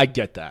what? I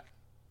get that.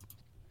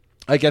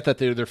 I get that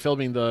they're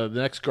filming the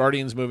next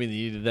Guardians movie. They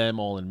needed them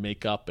all in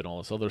makeup and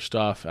all this other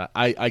stuff.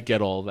 I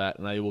get all that,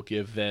 and I will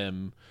give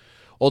them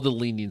all the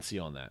leniency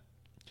on that.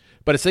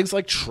 But it's things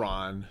like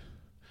Tron.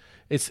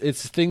 It's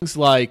things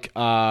like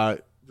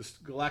this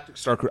Galactic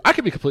Star Cruiser. I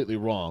could be completely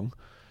wrong,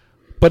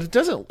 but it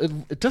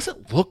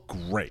doesn't look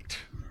great.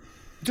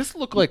 It doesn't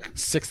look like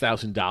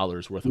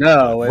 $6,000 worth of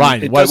no.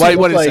 Ryan, what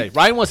did it say?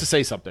 Ryan wants to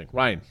say something.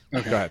 Ryan,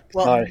 okay. Go ahead.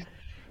 Well,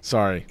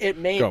 sorry. It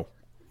may go.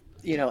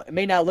 It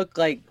may not look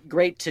like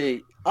great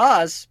to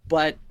us,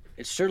 but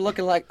it's sure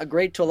looking like a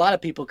great to a lot of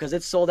people because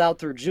it's sold out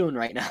through June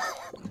right now.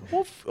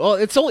 Well,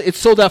 it's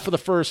sold out for the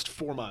first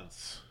 4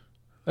 months.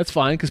 That's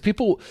fine because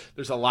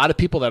there's a lot of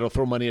people that'll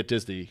throw money at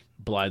Disney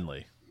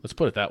blindly. Let's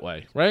put it that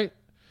way, right?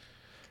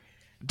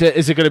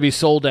 Is it going to be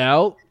sold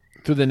out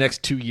through the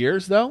next 2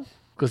 years though?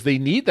 Because they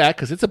need that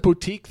because it's a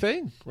boutique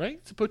thing, right?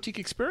 It's a boutique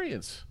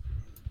experience.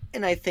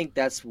 And I think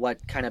that's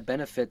what kind of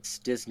benefits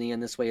Disney in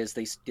this way is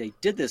they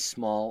did this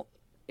small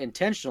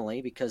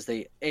intentionally because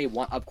they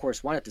of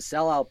course want it to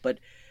sell out, but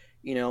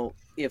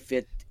if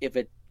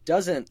it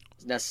doesn't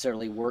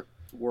necessarily work,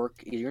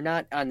 you're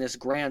not on this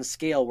grand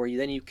scale where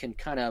you can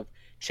kind of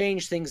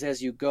change things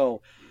as you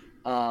go.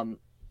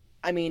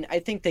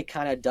 I think they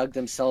kind of dug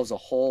themselves a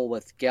hole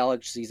with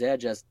Galaxy's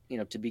Edge as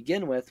to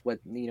begin with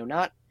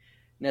not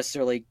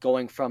necessarily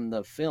going from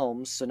the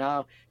films. So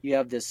now you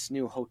have this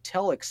new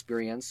hotel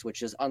experience,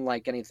 which is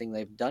unlike anything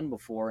they've done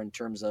before in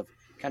terms of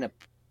kind of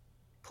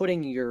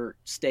putting your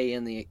stay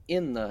in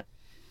the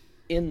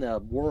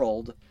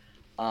world.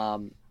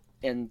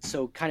 And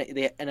so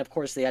and of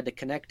course they had to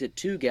connect it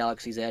to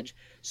Galaxy's Edge.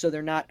 So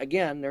they're not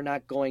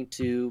going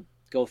to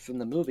go from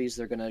the movies.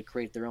 They're going to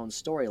create their own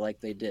story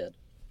like they did.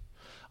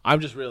 I'm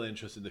just really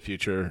interested in the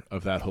future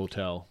of that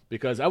hotel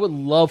because I would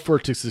love for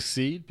it to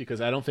succeed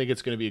because I don't think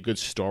it's going to be a good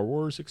Star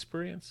Wars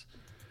experience.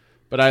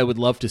 But I would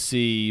love to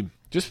see,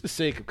 just for the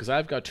sake of, because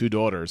I've got 2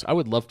 daughters, I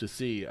would love to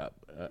see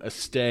a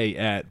stay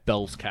at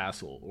Bell's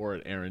Castle or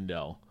at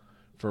Arendelle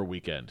for a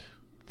weekend.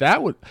 I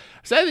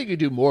think you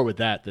do more with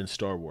that than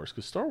Star Wars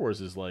because Star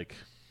Wars is like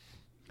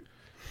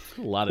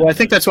a lot of. Well, I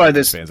think that's why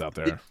this fans out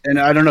there. And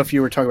I don't know if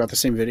you were talking about the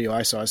same video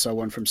I saw. I saw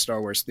one from Star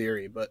Wars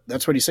Theory, but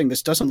that's what he's saying.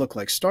 This doesn't look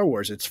like Star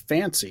Wars. It's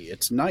fancy.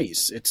 It's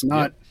nice. It's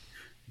not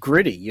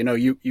gritty.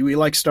 We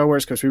like Star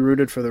Wars because we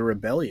rooted for the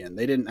rebellion.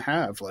 They didn't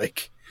have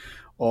like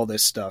all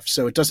this stuff,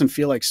 so it doesn't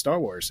feel like Star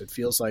Wars. It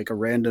feels like a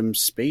random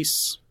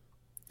space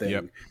thing.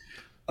 Yep.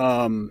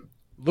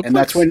 It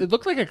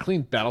looked like a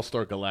clean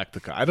Battlestar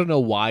Galactica. I don't know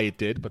why it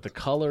did, but the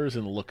colors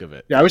and the look of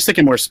it. Yeah, I was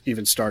thinking more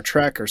even Star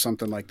Trek or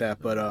something like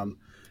that. But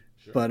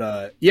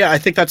I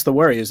think that's the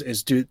worry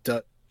is do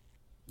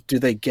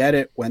they get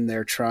it when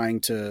they're trying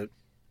to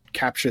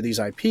capture these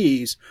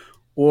IPs,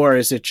 or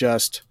is it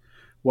just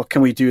what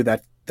can we do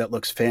that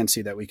looks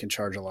fancy that we can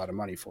charge a lot of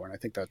money for? And I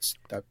think that's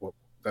what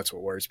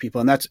worries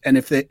people. And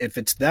if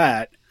it's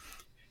that,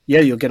 yeah,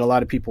 you'll get a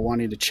lot of people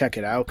wanting to check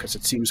it out because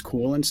it seems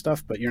cool and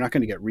stuff, but you're not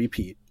going to get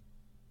repeat.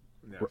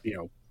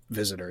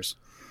 Visitors.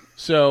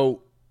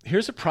 So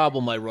here's a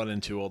problem I run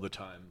into all the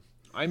time.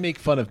 I make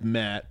fun of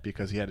Matt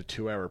because he had a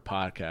 2-hour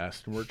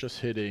podcast, and we're just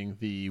hitting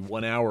the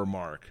 1 hour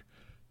mark.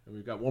 And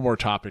we've got one more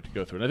topic to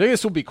go through. And I think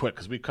this will be quick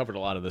because we've covered a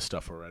lot of this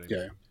stuff already.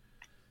 Yeah.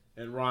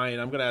 And Ryan,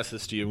 I'm going to ask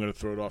this to you. I'm going to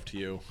throw it off to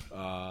you.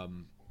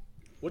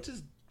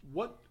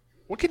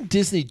 What can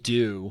Disney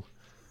do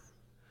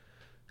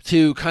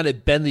to kind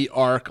of bend the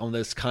arc on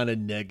this kind of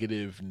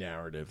negative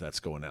narrative that's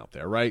going out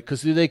there, right?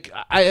 Because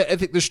I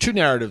think there's 2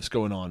 narratives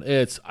going on.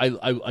 It's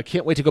I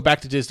can't wait to go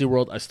back to Disney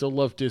World. I still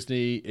love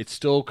Disney. It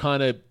still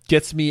kind of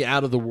gets me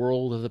out of the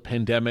world of the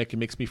pandemic. It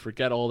makes me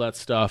forget all that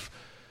stuff.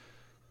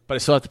 But I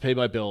still have to pay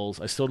my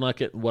bills. I still not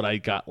getting what I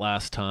got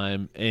last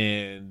time.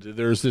 And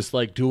there's this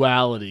like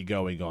duality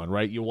going on,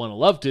 right? You want to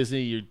love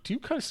Disney. You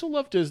kind of still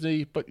love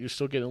Disney, but you're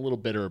still getting a little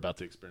bitter about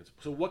the experience.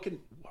 So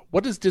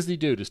what does Disney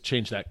do to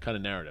change that kind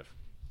of narrative?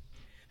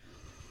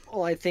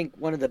 Well, I think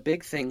one of the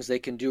big things they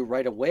can do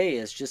right away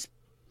is just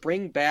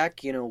bring back,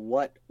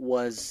 what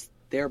was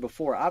there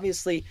before.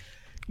 Obviously,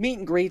 meet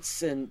and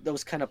greets and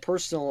those kind of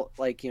personal,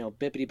 like,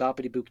 Bippity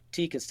Boppity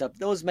Boutique and stuff,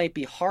 those might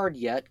be hard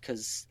yet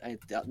because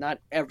not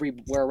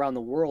everywhere around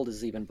the world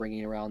is even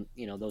bringing around,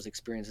 those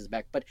experiences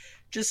back. But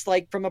just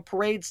like from a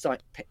parade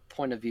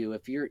point of view,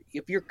 if you're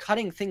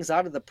cutting things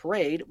out of the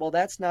parade, well,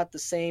 that's not the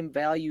same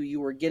value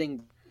you were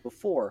getting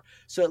before.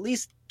 So at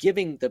least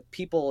giving the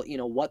people,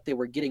 what they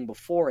were getting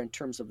before in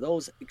terms of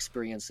those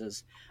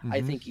experiences, mm-hmm.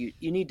 I think you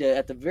need to,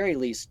 at the very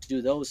least, do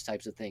those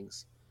types of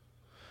things.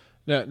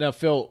 Now,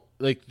 Phil,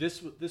 like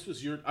this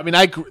was your. I mean,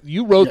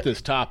 you wrote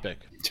this topic,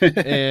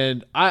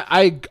 and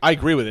I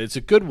agree with it. It's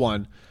a good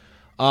one.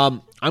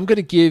 I'm going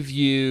to give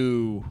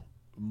you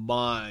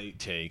my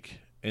take,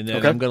 and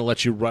then I'm going to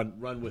let you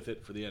run with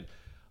it for the end.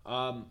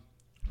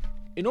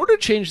 In order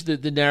to change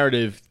the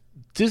narrative.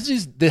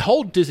 The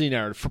whole Disney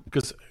narrative,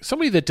 because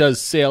somebody that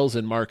does sales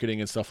and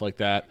marketing and stuff like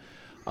that,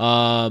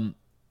 you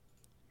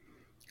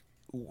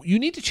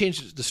need to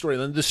change the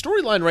storyline. The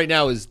storyline right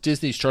now is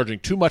Disney's charging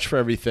too much for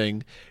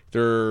everything.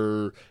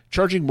 They're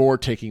charging more,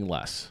 taking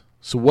less.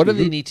 So what do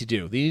they need to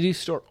do? They need to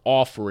start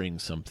offering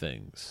some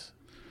things.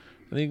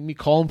 I think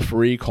call them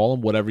free, call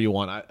them whatever you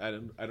want. I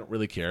don't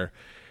really care.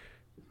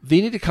 They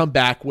need to come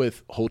back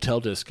with hotel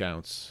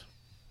discounts.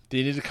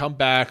 They need to come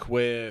back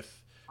with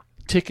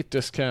ticket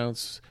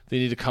discounts. They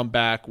need to come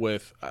back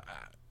with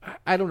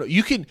I don't know.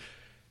 You can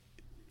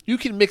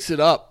mix it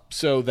up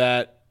so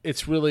that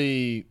it's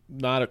really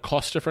not a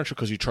cost differential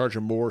because you charge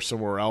them more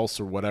somewhere else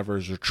or whatever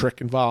is your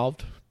trick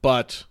involved.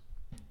 But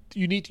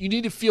you need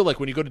to feel like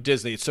when you go to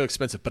Disney, it's so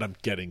expensive, but I'm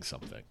getting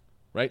something,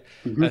 right?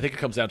 Mm-hmm. And I think it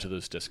comes down to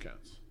those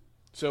discounts.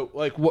 So,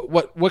 like,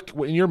 what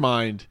in your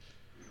mind,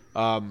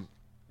 what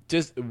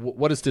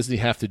does Disney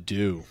have to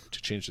do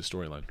to change the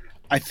storyline?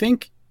 I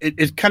think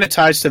it kind of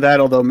ties to that,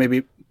 although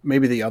maybe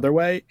the other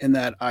way, in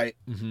that I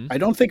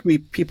don't think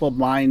people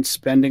mind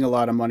spending a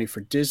lot of money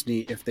for Disney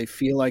if they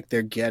feel like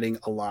they're getting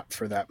a lot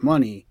for that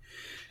money.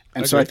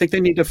 And so I think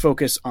they need to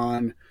focus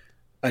on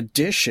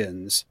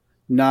additions,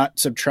 not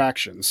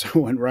subtraction. So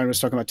when Ryan was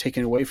talking about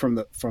taking away from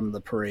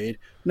the parade,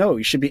 no,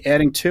 you should be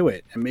adding to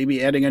it and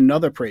maybe adding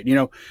another parade. You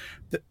know,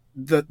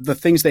 the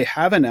things they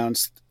have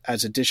announced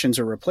as additions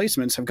or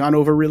replacements have gone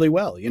over really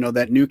well. You know,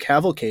 that new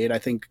cavalcade, I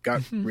think,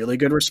 got really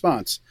good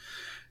response.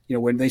 You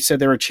know, when they said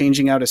they were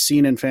changing out a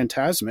scene in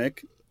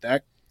Fantasmic,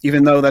 that,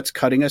 even though that's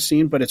cutting a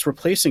scene, but it's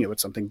replacing it with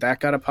something,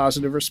 that got a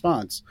positive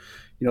response.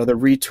 You know, the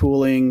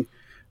retooling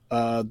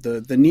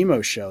the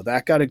Nemo show,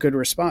 that got a good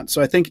response.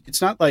 So I think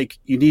it's not like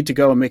you need to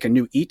go and make a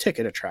new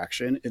e-ticket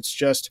attraction. It's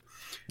just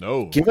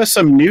give us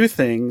some new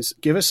things.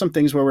 Give us some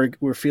things where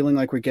we're feeling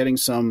like we're getting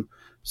some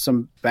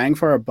bang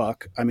for our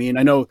buck. I mean,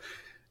 I know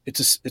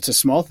it's a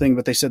small thing,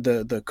 but they said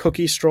the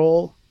cookie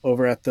stroll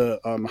over at the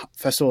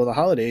Festival of the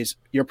Holidays,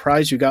 your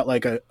prize, you got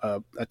like a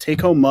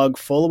take-home mug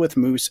full with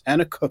mousse and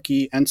a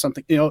cookie and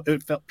something. You know,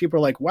 it felt, people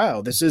are like,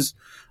 wow,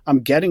 I'm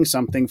getting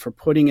something for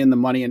putting in the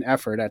money and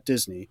effort at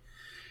Disney.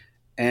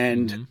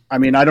 And I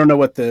mean, I don't know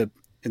what the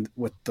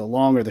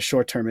long or the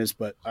short term is,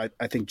 but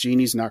I think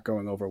Genie's not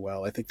going over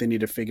well. I think they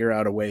need to figure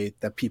out a way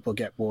that people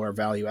get more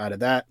value out of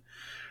that.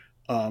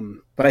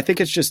 But I think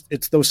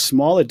it's those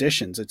small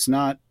additions. It's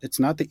not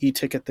the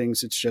e-ticket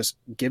things. It's just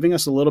giving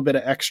us a little bit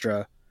of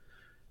extra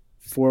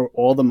for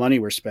all the money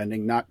we're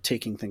spending, not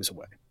taking things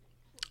away.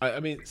 I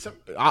mean,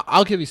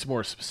 I'll give you some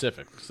more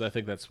specifics, because I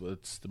think that's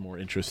what's the more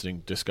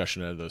interesting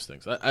discussion out of those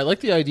things. I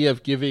like the idea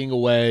of giving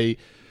away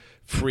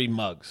free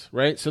mugs,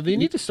 right? So they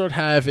need to start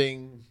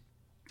having,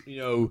 you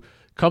know,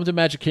 come to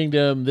Magic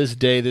Kingdom this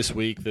day, this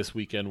week, this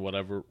weekend,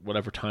 whatever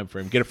time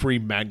frame, get a free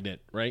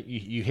magnet, right?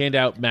 You hand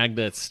out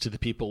magnets to the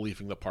people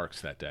leaving the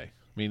parks that day.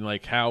 I mean,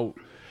 like, how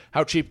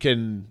cheap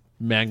can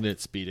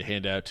magnets be to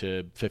hand out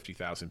to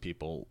 50,000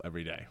 people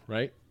every day,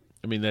 right?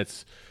 I mean,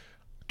 that's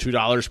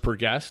 $2 per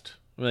guest.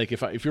 I mean, like,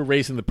 if you're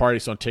raising the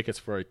price on tickets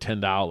for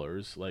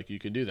 $10, like, you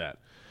can do that.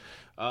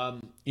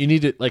 You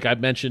need to, like I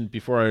mentioned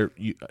before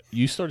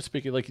you started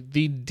speaking, like,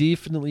 they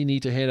definitely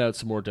need to hand out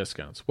some more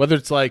discounts. Whether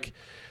it's like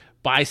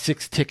buy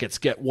 6 tickets,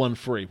 get 1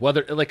 free.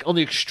 Whether, like, on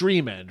the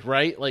extreme end,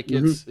 right? Like,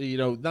 it's, you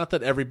know, not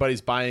that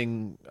everybody's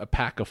buying a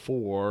pack of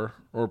 4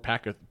 or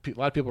a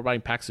lot of people are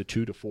buying packs of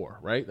 2 to 4,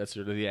 right? That's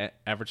sort of the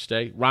average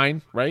stay.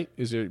 Ryan, right?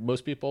 Is there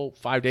most people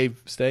 5-day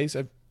stays?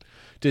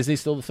 Disney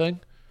still the thing?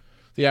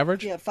 The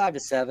average? Yeah, 5 to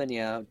 7.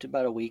 Yeah,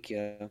 about a week.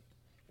 Yeah.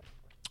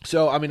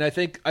 So, I mean, I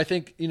think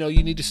you know,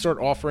 you need to start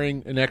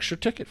offering an extra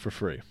ticket for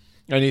free.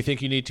 And I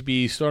think you need to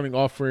be starting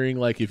offering,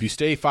 like, if you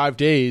stay 5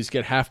 days,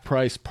 get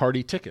half-price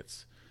party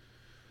tickets.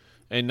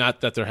 And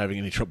not that they're having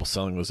any trouble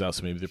selling those out,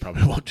 so maybe they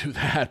probably won't do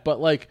that. But,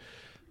 like,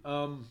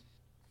 I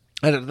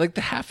don't, like,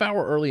 the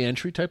half-hour early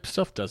entry type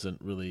stuff doesn't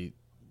really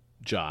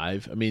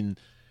jive. I mean,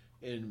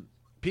 and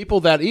people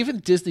that, even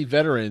Disney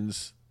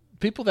veterans,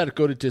 people that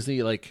go to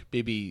Disney, like,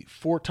 maybe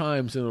 4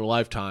 times in their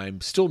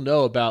lifetime still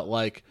know about,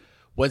 like,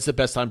 when's the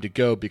best time to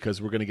go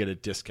because we're going to get a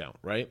discount,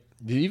 right?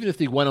 Even if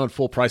they went on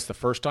full price the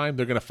first time,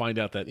 they're going to find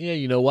out that, yeah,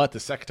 you know what, the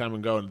second time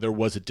I'm going, there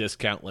was a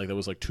discount. Like, that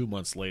was like 2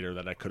 months later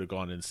that I could have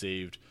gone and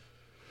saved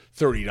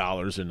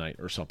 $30 a night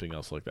or something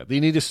else like that. They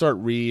need to start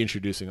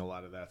reintroducing a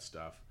lot of that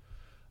stuff.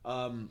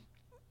 And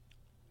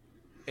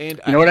you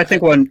know what I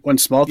think one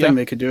small thing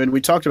they could do, and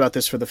we talked about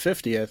this for the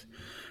 50th,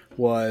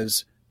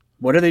 was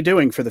what are they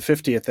doing for the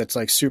 50th that's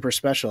like super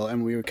special?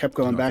 And we kept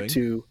going back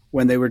to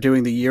when they were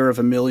doing the Year of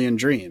a Million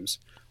Dreams.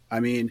 I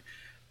mean,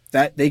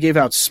 that they gave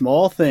out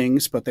small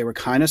things, but they were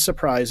kind of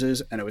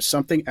surprises, and it was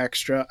something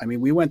extra. I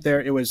mean, we went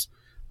there, it was,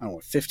 I don't know,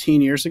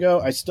 15 years ago.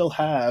 I still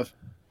have,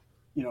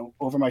 you know,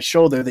 over my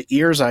shoulder, the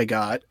ears I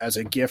got as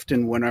a gift.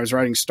 And when I was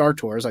writing Star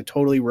Tours, I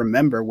totally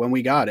remember when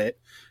we got it.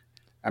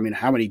 I mean,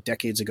 how many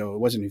decades ago? It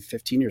wasn't even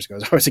 15 years ago.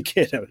 I was a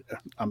kid.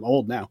 I'm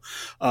old now.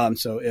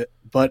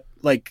 But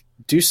like,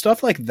 do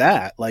stuff like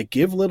that, like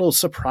give little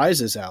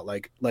surprises out.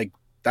 Like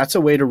that's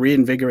a way to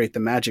reinvigorate the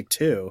magic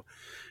too.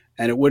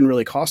 And it wouldn't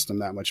really cost them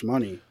that much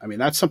money. I mean,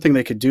 that's something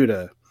they could do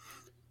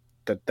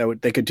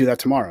they could do that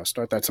tomorrow.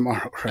 Start that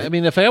tomorrow, right? I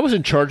mean, if I was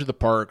in charge of the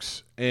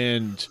parks,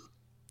 and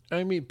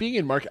I mean, being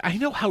in market, I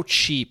know how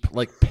cheap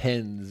like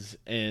pens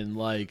and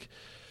like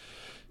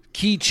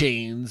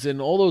keychains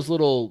and all those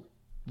little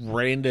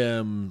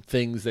random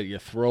things that you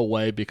throw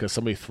away because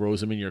somebody throws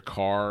them in your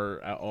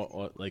car,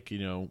 like, you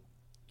know,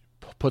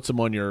 puts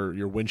them on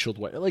your windshield,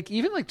 like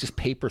even like just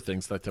paper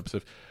things, that type of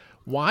stuff.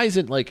 Why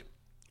isn't, like,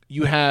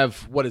 you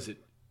have, what is it,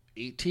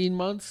 18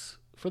 months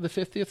for the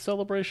 50th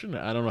celebration?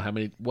 I don't know how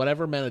many,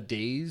 whatever amount of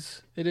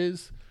days it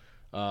is,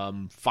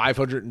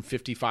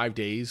 555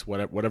 days,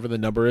 whatever the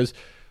number is.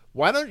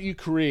 Why don't you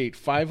create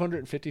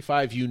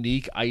 555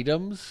 unique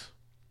items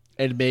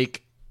and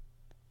make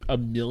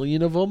 1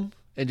 million of them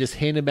and just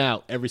hand them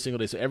out every single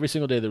day? So every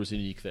single day there was a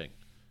unique thing.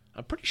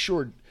 I'm pretty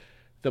sure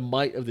the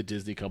might of the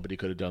Disney company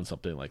could have done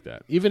something like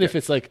that, even if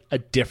it's like a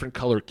different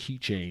color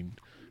keychain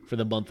for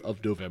the month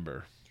of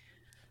November.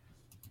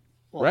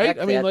 Well, right?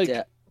 I mean,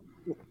 like,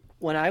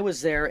 when I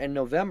was there in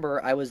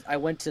November, I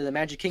went to the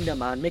Magic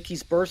Kingdom on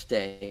Mickey's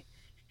birthday,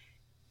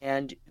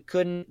 and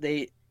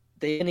they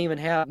didn't even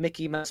have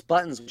Mickey Mouse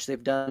buttons, which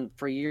they've done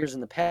for years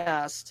in the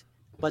past.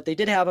 But they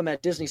did have them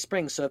at Disney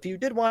Springs. So if you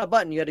did want a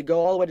button, you had to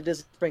go all the way to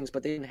Disney Springs.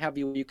 But they didn't have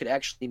you could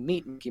actually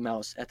meet Mickey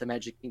Mouse at the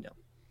Magic Kingdom.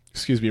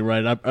 Excuse me,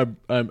 Ryan.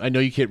 I know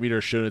you can't read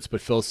our show notes, but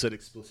Phil said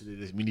explicitly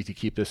that we need to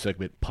keep this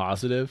segment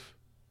positive.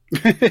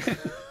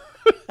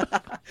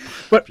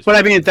 but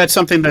I mean, that's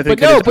something that they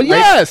could. But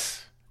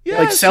yes,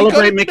 like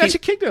celebrate Mickey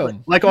Magic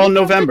Kingdom, like all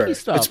November.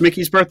 It's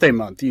Mickey's birthday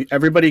month.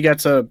 Everybody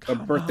gets a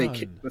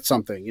birthday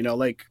something.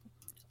 Like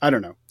I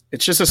don't know.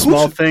 It's just a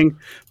small thing,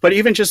 but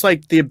even just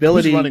like the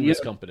ability, running this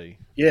company,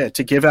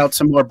 to give out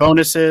some more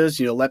bonuses.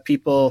 Let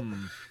people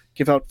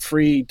give out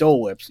free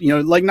Dole Whips.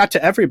 Like not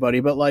to everybody,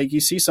 but like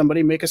you see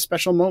somebody make a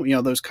special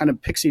moment. Those kind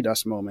of pixie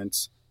dust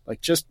moments.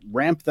 Like just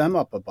ramp them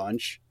up a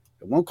bunch.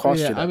 It won't cost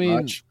you that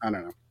much. I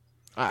don't know.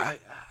 I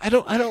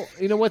don't.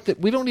 You know what?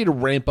 We don't need to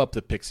ramp up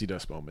the pixie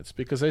dust moments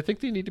because I think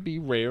they need to be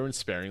rare and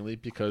sparingly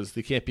because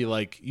they can't be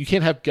like you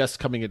can't have guests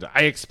coming into.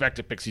 I expect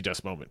a pixie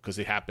dust moment because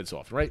it happens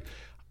often, right?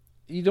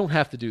 You don't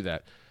have to do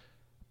that.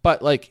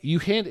 But like you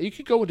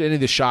could go into any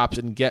of the shops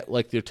and get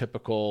like their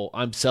typical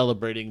I'm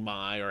celebrating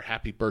my or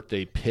happy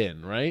birthday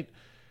pin, right?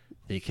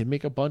 They can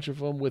make a bunch of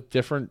them with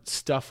different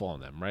stuff on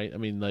them, right? I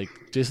mean, like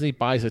Disney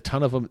buys a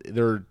ton of them.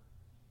 They're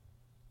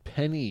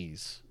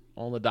pennies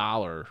on the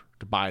dollar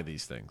to buy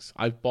these things.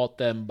 I've bought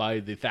them by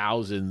the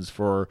thousands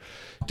for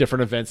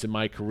different events in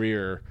my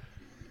career,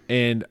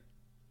 and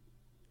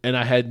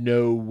I had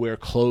nowhere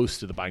close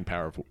to the buying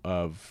power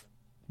of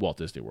Walt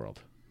Disney World.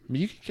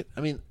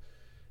 I mean,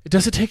 it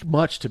doesn't take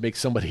much to make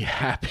somebody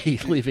happy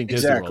leaving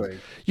Disney World.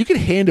 You can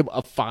hand them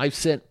a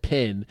 5-cent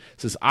pin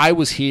that says "I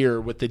was here"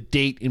 with the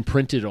date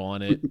imprinted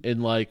on it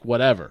and like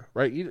whatever,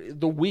 right?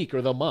 The week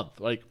or the month.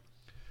 Like,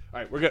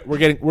 all right,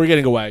 we're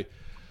getting away.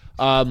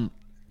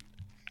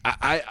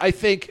 I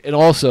think, and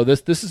also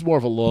this is more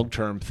of a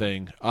long-term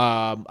thing.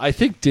 I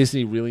think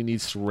Disney really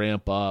needs to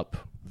ramp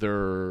up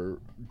their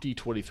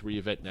D23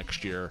 event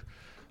next year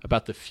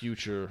about the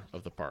future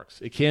of the parks.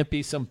 It can't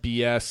be some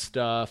BS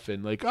stuff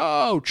and like,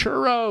 oh,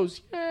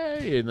 churros,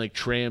 yay, and like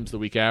trams the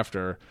week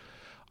after.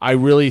 I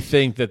really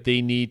think that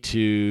they need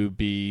to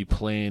be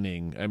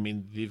planning. I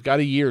mean, they've got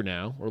a year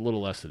now, or a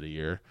little less than a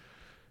year,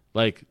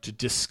 like to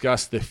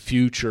discuss the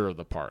future of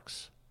the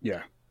parks.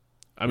 Yeah.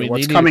 I mean,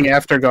 what's coming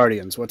after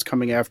Guardians? What's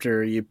coming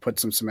after you put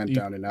some cement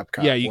down in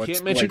Epcot? Yeah, you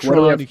can't mention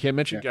Tron. You can't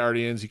mention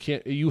Guardians.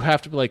 You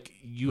have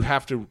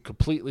to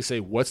completely say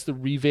what's the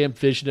revamped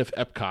vision of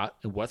Epcot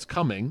and what's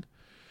coming.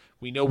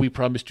 We know we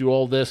promised you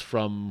all this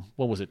from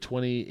when was it?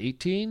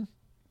 2018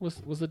 was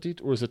the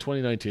or was it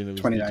 2019? It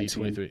was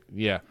 2019. The D23.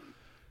 Yeah,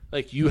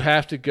 like you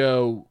have to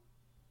go.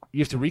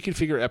 You have to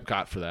reconfigure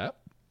Epcot for that,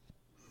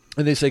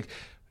 and they say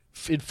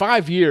in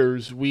 5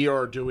 years we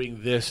are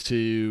doing this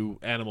to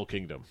Animal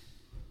Kingdom.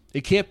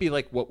 It can't be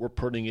like what we're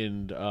putting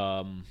in,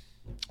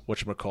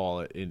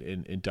 whatchamacallit,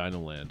 in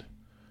Dinoland.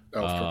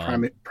 Oh,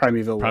 for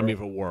Primeval World.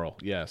 Primeval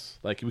World, yes.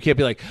 Like, we can't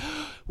be like,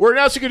 we're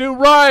announcing a new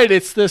ride.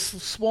 It's this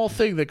small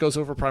thing that goes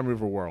over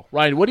Primeval World.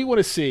 Ryan, what do you want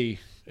to see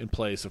in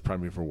place of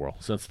Primeval World?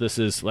 Since this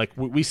is, like,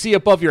 we see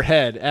above your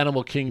head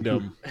Animal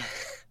Kingdom.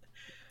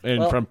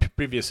 And from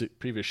previous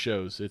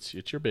shows,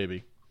 it's your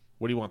baby.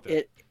 What do you want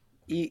there?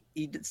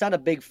 It's not a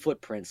big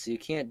footprint, so you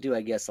can't do,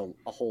 I guess,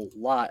 a whole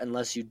lot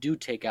unless you do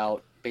take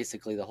out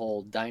basically the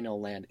whole Dino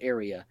Land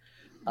area.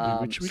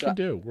 Which we can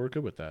do. We're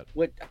good with that.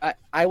 What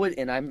I would,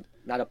 and I'm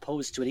not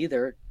opposed to it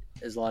either,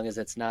 as long as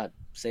it's not,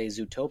 say,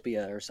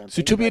 Zootopia or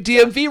something. Zootopia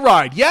DMV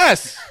ride,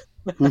 yes!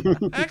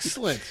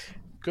 Excellent.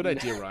 Good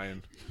idea,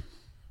 Ryan.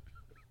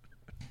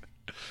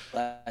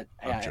 But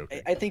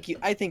I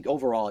think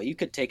overall you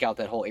could take out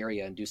that whole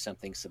area and do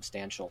something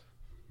substantial.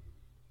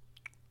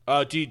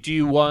 Do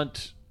you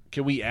want?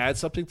 Can we add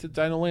something to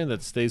Dino Land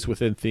that stays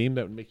within theme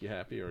that would make you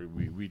happy, or are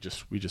we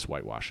just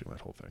whitewashing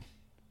that whole thing?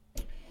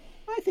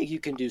 I think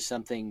you can do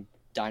something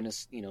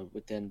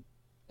within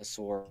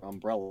dinosaur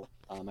umbrella.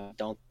 I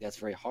don't think that's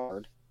very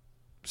hard.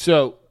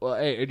 So,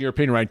 in your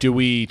opinion, Ryan, do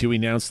we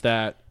announce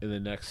that in the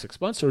next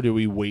 6 months, or do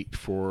we wait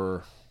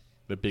for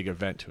the big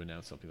event to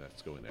announce something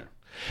that's going there?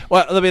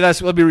 Well, let me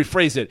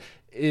rephrase it.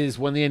 Is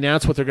when they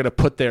announce what they're going to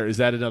put there, is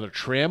that another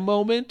tram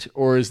moment,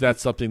 or is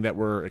that something that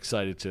we're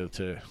excited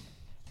to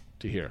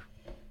hear?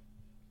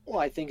 Well,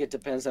 I think it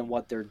depends on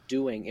what they're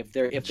doing. If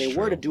they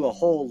were to do a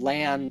whole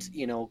land,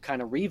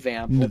 kind of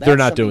revamp, well, they're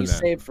not doing that.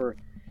 Save for,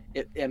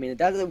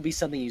 that would be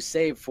something you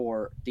save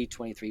for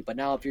D23. But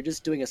now, if you're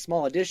just doing a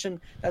small addition,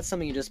 that's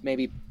something you just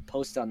maybe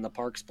post on the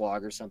Parks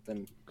blog or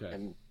something.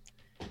 Okay.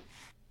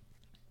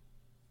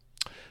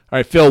 All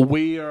right, Phil,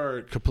 we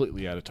are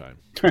completely out of time.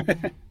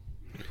 Completely,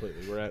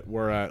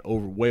 we're at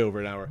way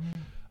over an hour.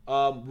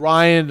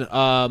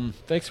 Ryan,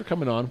 thanks for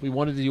coming on. We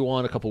wanted you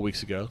on a couple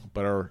weeks ago,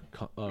 but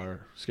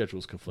our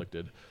schedules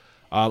conflicted.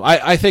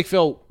 I think,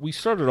 Phil, we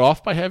started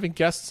off by having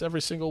guests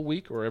every single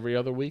week or every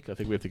other week. I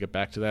think we have to get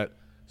back to that.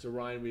 So,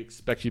 Ryan, we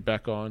expect you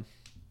back on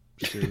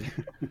soon.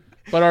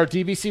 But our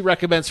DVC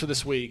recommends for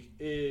this week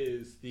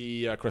is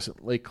the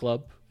Crescent Lake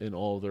Club and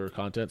all their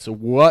content. So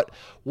what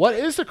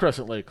is the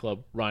Crescent Lake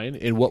Club, Ryan,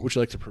 and what would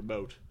you like to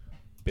promote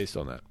based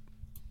on that?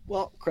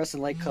 Well,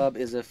 Crescent Lake Club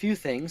is a few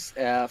things.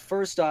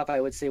 First off,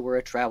 I would say we're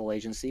a travel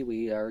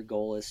agency. Our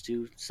goal is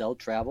to sell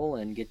travel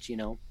and get,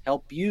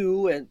 help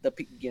you and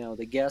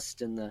the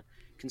guest and the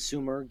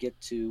consumer get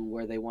to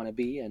where they want to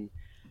be. And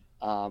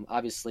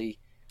obviously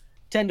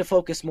tend to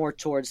focus more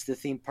towards the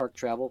theme park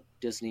travel,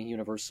 Disney,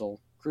 Universal,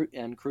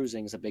 and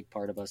cruising is a big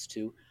part of us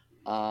too.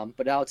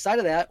 But outside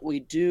of that, we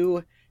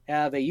do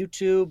have a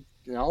YouTube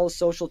and all the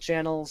social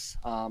channels,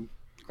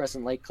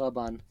 Crescent Lake Club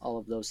on all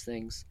of those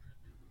things.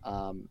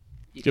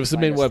 Give us the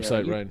main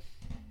website, Ryan.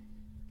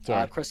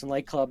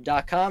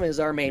 CrescentLakeClub.com is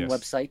our main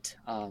website.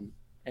 And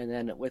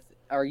then with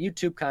our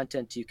YouTube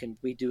content,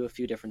 we do a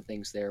few different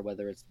things there,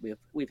 whether it's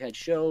we've had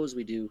shows,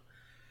 we do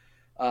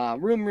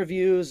room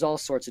reviews, all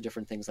sorts of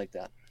different things like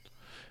that.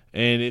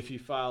 And if you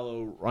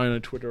follow Ryan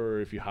on Twitter, or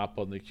if you hop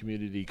on the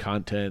community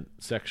content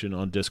section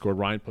on Discord,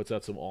 Ryan puts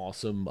out some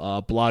awesome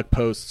blog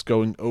posts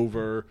going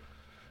over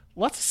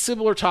lots of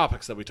similar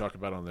topics that we talk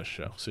about on this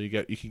show. So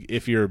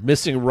if you're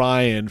missing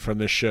Ryan from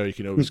this show, you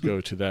can always go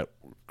to that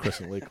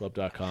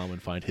CrescentLakeClub.com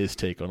and find his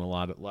take on a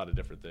lot of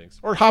different things.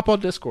 Or hop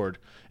on Discord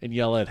and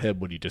yell at him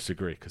when you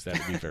disagree, because that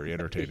would be very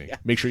entertaining. Yeah.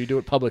 Make sure you do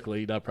it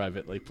publicly, not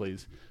privately,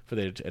 please, for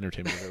the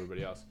entertainment of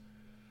everybody else.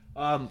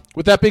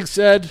 With that being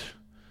said,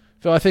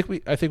 Phil, I think we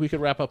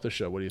could wrap up the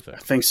show. What do you think? I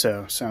think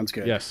so. Sounds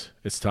good. Yes,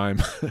 it's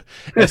time.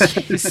 It's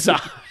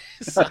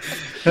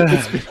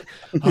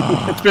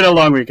been a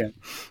long weekend.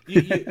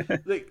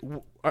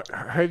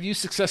 Have you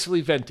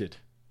successfully vented?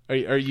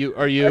 Are you?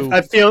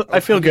 I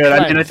feel good.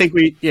 I mean, I think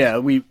we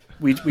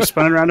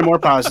spun around it more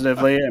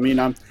positively. I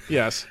mean,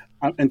 yes.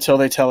 Until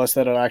they tell us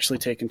that it'll actually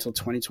take until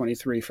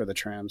 2023 for the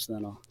trams,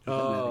 then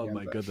I'll.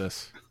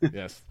 Goodness.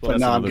 Yes. Well, but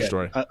that's no, another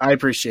story. I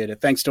appreciate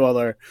it. Thanks to all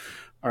our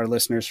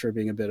listeners for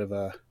being a bit of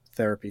a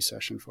therapy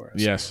session for us.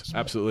 Yes,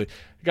 absolutely.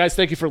 Guys,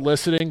 thank you for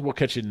listening. We'll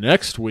catch you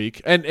next week.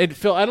 And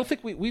Phil, I don't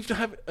think we've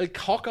have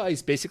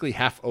Hawkeye's basically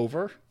half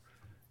over.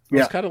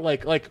 It's kind of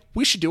like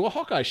we should do a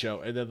Hawkeye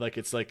show, and then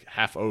it's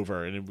half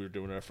over, and then we're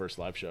doing our first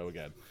live show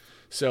again.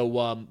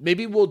 So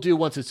maybe we'll do,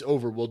 once it's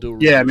over, we'll do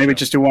a maybe show.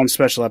 Just do one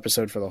special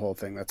episode for the whole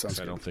thing. That sounds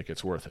good. I don't think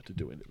it's worth it to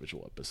do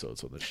individual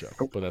episodes on this show.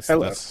 But that's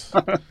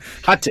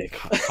hot take.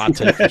 Hot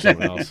take for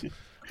someone else.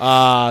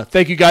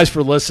 Thank you guys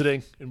for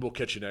listening, and we'll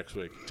catch you next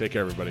week. Take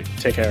care, everybody.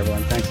 Take care,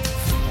 everyone. Thanks.